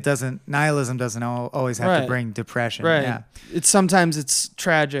 Like nihilism doesn't always have to bring depression. Right. Yeah. Sometimes it's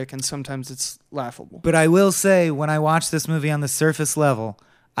tragic and sometimes it's laughable. But I will say, when I watch this movie on the surface level,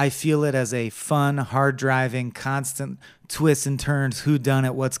 I feel it as a fun, hard-driving, constant twists and turns,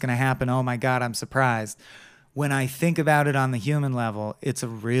 whodunit, what's going to happen, oh my God, I'm surprised. When I think about it on the human level, it's a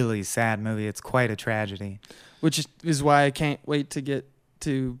really sad movie. It's quite a tragedy. Which is why I can't wait to get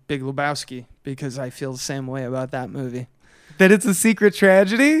to Big Lebowski, because I feel the same way about that movie. That it's a secret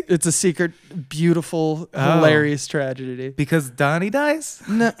tragedy? It's a secret, beautiful, hilarious tragedy. Because Donnie dies?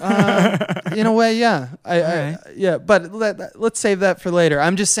 No, in a way, yeah. Yeah, but let's save that for later.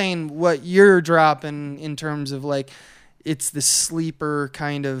 I'm just saying what you're dropping in terms of like, it's the sleeper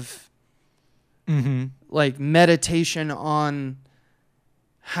kind of like meditation on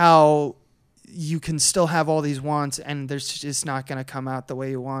how you can still have all these wants and there's just not going to come out the way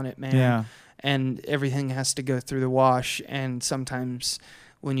you want it, man. Yeah. And everything has to go through the wash. And sometimes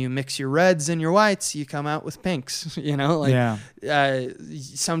when you mix your reds and your whites, you come out with pinks,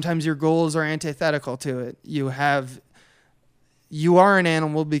 sometimes your goals are antithetical to it. You are an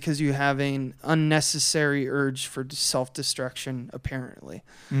animal because you have an unnecessary urge for self-destruction, apparently.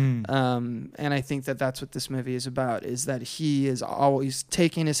 And I think that that's what this movie is about, is that he is always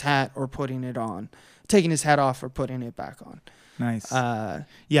taking his hat or putting it on, taking his hat off or putting it back on. Nice.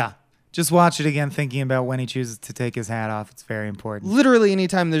 Yeah. Just watch it again, thinking about when he chooses to take his hat off. It's very important. Literally,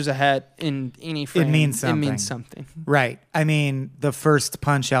 anytime there's a hat in any frame, it means something. It means something. Right. I mean, the first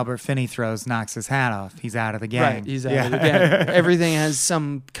punch Albert Finney throws knocks his hat off. He's out of the game. Right, he's out of the game. Everything has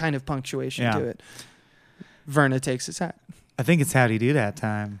some kind of punctuation to it. Verna takes his hat. I think it's How'd He Do That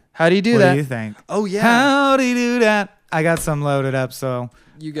time. How'd he do What that? do you think? Oh, yeah. How'd he do that? I got some loaded up, so.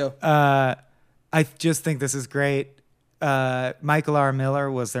 You go. I just think this is great. Michael R.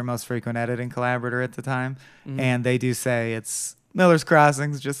 Miller was their most frequent editing collaborator at the time, and they do say it's Miller's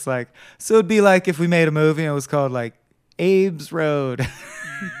Crossings, just like, so it'd be like if we made a movie and it was called like Abe's Road.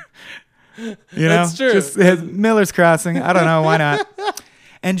 That's true. Just Miller's Crossing. I don't know, why not?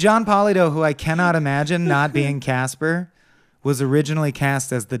 And John Polidor, who I cannot imagine not being Casper, was originally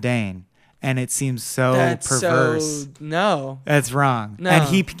cast as the Dane. And it seems so perverse. No. That's wrong. No. And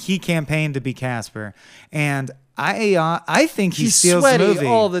he campaigned to be Casper. And I think he he's steals sweaty the movie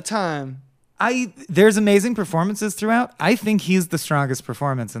all the time. There's amazing performances throughout. I think he's the strongest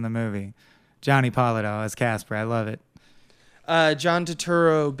performance in the movie. Johnny Polidor as Casper. I love it. John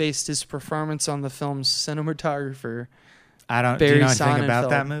Turturro based his performance on the film's cinematographer. Do you know Barry anything about Sonnenfeld.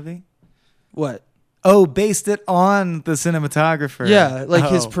 that movie? What? Oh, based it on the cinematographer. Yeah,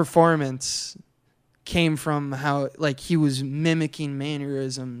 like his performance came from how like he was mimicking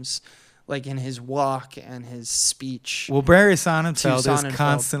mannerisms like in his walk and his speech. Well, Barry Sonnenfeld Sonnenfeld. is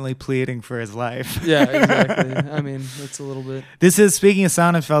constantly pleading for his life. Yeah, exactly. I mean, that's a little bit. Speaking of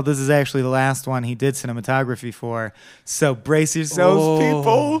Sonnenfeld, this is actually the last one he did cinematography for. So brace yourselves,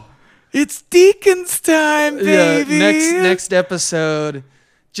 people. It's Deacon's time, baby. Yeah, next episode,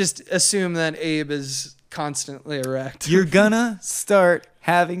 just assume that Abe is constantly erect. You're gonna start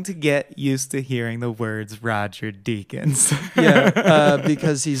having to get used to hearing the words Roger Deakins.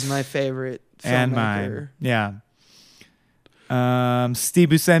 Because he's my favorite filmmaker. And mine. Yeah. Steve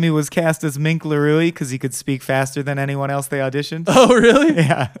Buscemi was cast as Mink LaRue because he could speak faster than anyone else they auditioned. Oh, really?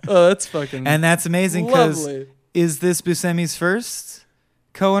 Yeah. Oh, that's fucking And that's amazing because lovely. Is this Buscemi's first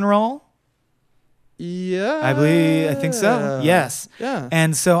Coen role? Yeah. I think so. Yes. Yeah.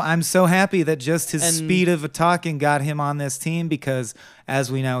 And so I'm so happy that just his speed of talking got him on this team because,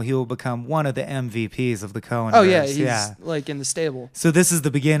 as we know, he will become one of the MVPs of the Coen. Oh, yeah. He's like in the stable. So this is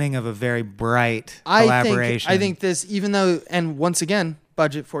the beginning of a very bright collaboration. I think this, even though, and once again,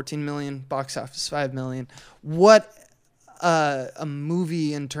 budget 14 million, box office 5 million. What a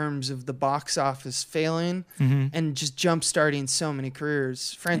movie in terms of the box office failing and just jump-starting so many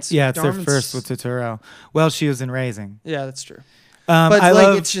careers. It's their first with Turturro. Well, she was in Raising. Yeah, that's true. But I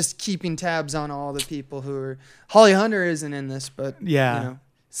love, it's just keeping tabs on all the people who are... Holly Hunter isn't in this, but... Yeah. You know.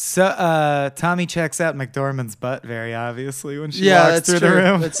 So Tommy checks out McDormand's butt very obviously when she walks through the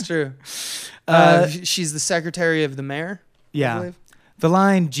room. That's true. She's the secretary of the mayor. Yeah. I believe. The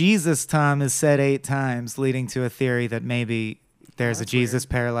line "Jesus, Tom" is said 8 times, leading to a theory that maybe there's a Jesus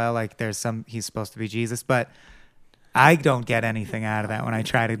parallel, like he's supposed to be Jesus, but I don't get anything out of that when I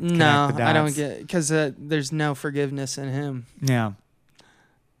try to connect the dots. I don't get, because there's no forgiveness in him. Yeah.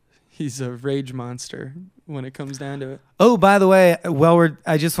 He's a rage monster when it comes down to it. Oh, by the way,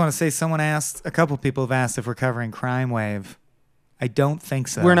 I just want to say a couple people have asked if we're covering Crime Wave. I don't think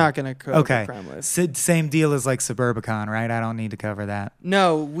so. We're not going to cover Okay. Crime Wave. Same deal as like Suburbicon, right? I don't need to cover that.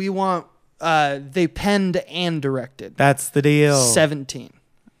 No, we want they penned and directed. That's the deal. 17.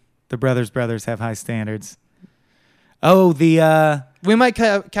 The brothers have high standards. Oh, the We might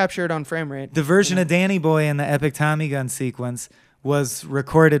capture it on frame rate. the version of Danny Boy in the epic Tommy gun sequence was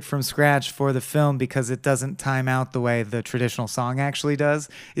recorded from scratch for the film because it doesn't time out the way the traditional song actually does.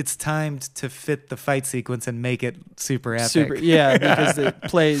 It's timed to fit the fight sequence and make it super epic. Because it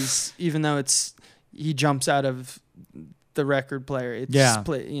plays, even though he jumps out of the record player. It just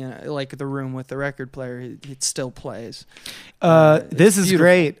like the room with the record player, it still plays. This is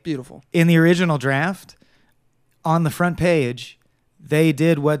great. Beautiful. In the original draft, on the front page, they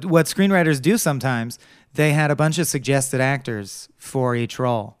did what screenwriters do sometimes. They had a bunch of suggested actors for each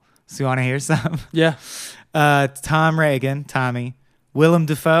role. So you want to hear some? Yeah. Tom Reagan, Tommy. Willem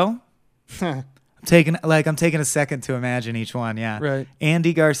Dafoe. I'm taking a second to imagine each one. Yeah. Right.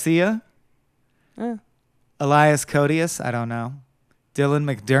 Andy Garcia. Eh. Elias Koteas. I don't know. Dylan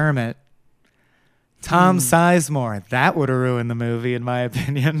McDermott. Tom Sizemore. That would have ruined the movie, in my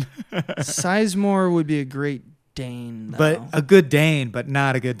opinion. Sizemore would be a great Dane, though. But a good Dane, but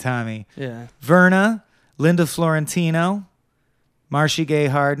not a good Tommy. Yeah. Verna. Linda Florentino. Marcia Gay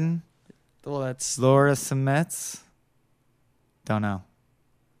Harden. Well, that's... Laura Semetz. Don't know.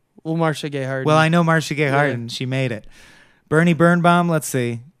 Well, Marcia Gay Harden. Well, I know Marcia Gay Harden. She made it. Bernie Birnbaum. Let's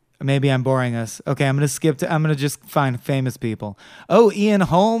see. Maybe I'm boring us. Okay, I'm going to just find famous people. Oh, Ian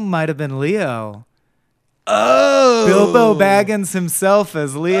Holm might have been Leo. Oh! Bilbo Baggins himself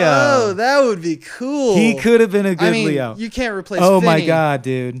as Leo. Oh, that would be cool. He could have been a good Leo. You can't replace Oh, Finney, my God,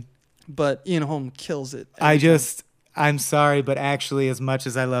 dude. But Ian Holm kills it. I'm sorry, but actually, as much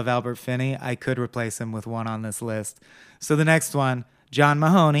as I love Albert Finney, I could replace him with one on this list. So the next one, John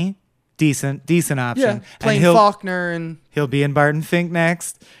Mahoney, decent option. Yeah, playing and Faulkner and... He'll be in Barton Fink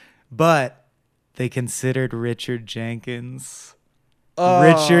next, but they considered Richard Jenkins. Oh.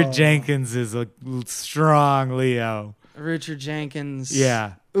 Richard Jenkins is a strong Leo. Richard Jenkins.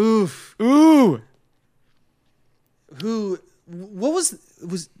 Yeah. Oof. Ooh. What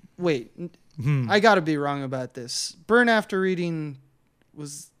was wait, I gotta be wrong about this. Burn After Reading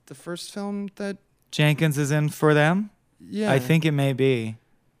was the first film that Jenkins is in for them? Yeah. I think it may be.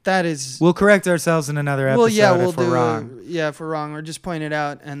 That is... We'll correct ourselves in another episode if we're wrong. If we're wrong, or just point it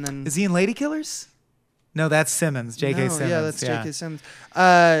out and then... Is he in Lady Killers? No, that's Simmons. J.K. Simmons. Yeah, that's J.K. Simmons.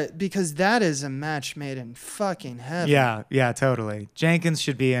 Because that is a match made in fucking heaven. Yeah, totally. Jenkins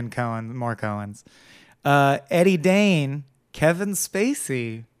should be in more Coens. Eddie Dane, Kevin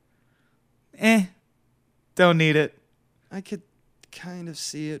Spacey. Don't need it. I could kind of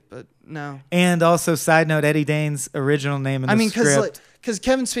see it, but no. And also, side note, Eddie Dane's original name in the script. Because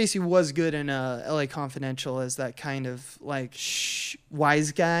Kevin Spacey was good in L.A. Confidential as that kind of like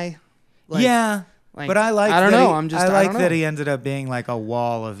wise guy. Yeah. Like, but I like. I don't that know. I like that he ended up being like a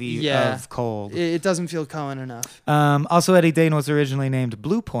wall of cold. It doesn't feel Coen enough. Also, Eddie Dane was originally named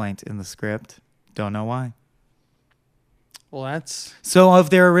Blue Point in the script. Don't know why. Well, that's... So of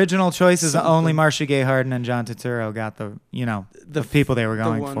their original choices, only Marcia Gay Harden and John Turturro got the people they were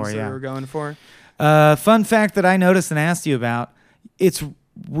going for. They were going for. Fun fact that I noticed and asked you about: it's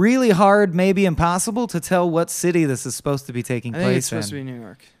really hard, maybe impossible, to tell what city this is supposed to be taking place in. I think it's supposed to be New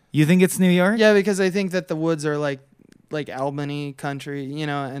York. You think it's New York? Yeah, because I think that the woods are like Albany country,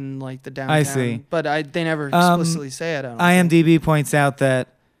 and like the downtown. I see. But they never explicitly say it. IMDb points out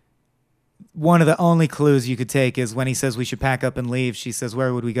that one of the only clues you could take is when he says we should pack up and leave. She says,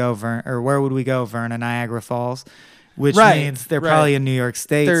 "Where would we go, Verna? Niagara Falls," which means they're probably in New York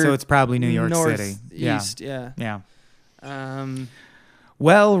State, so it's probably New York City. East, yeah.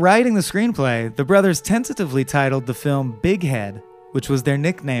 Well, writing the screenplay, the brothers tentatively titled the film Big Head, which was their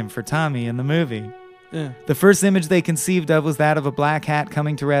nickname for Tommy in the movie. Yeah. The first image they conceived of was that of a black hat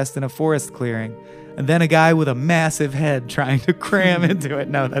coming to rest in a forest clearing, and then a guy with a massive head trying to cram into it.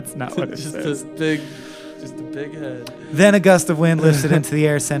 No, that's not what it says. Just a big head. Then a gust of wind lifts it into the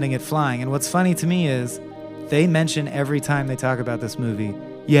air, sending it flying. And what's funny to me is they mention every time they talk about this movie,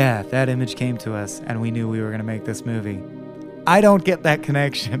 yeah, that image came to us, and we knew we were going to make this movie. I don't get that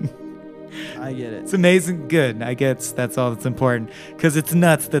connection. I get it. It's amazing. Good. I guess that's all that's important. Because it's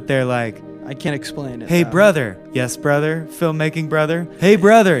nuts that they're like, I can't explain it. Hey, brother. Yes, brother. Filmmaking brother. Hey,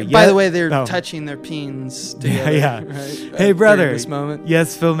 brother. By the way, they're touching their peens together. Yeah. Right? Hey, brother. This moment.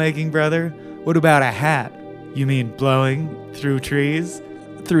 Yes, filmmaking brother. What about a hat? You mean blowing through trees?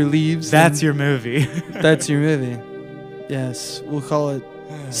 Through leaves? That's your movie. That's your movie. Yes. We'll call it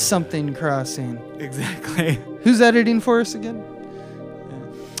something crossing. Exactly. Who's editing for us again?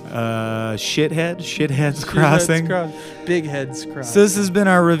 Shitheads Crossing. Big Heads Crossing. So this has been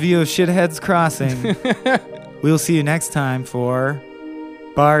our review of Shitheads Crossing. We'll see you next time for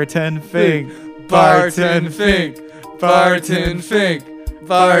Barton Fink. Barton Fink. Barton Fink.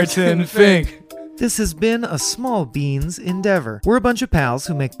 Barton Fink. This has been a Small Beans endeavor. We're a bunch of pals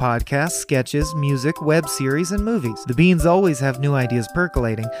who make podcasts, sketches, music, web series, and movies. The Beans always have new ideas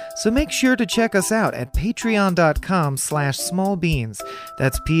percolating, so make sure to check us out at patreon.com/smallbeans.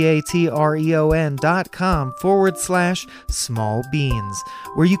 That's patreon.com/smallbeans,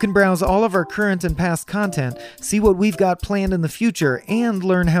 where you can browse all of our current and past content, see what we've got planned in the future, and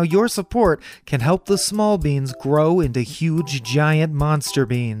learn how your support can help the small beans grow into huge, giant monster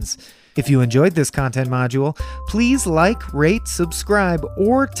beans. If you enjoyed this content module, please like, rate, subscribe,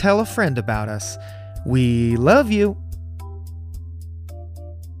 or tell a friend about us. We love you!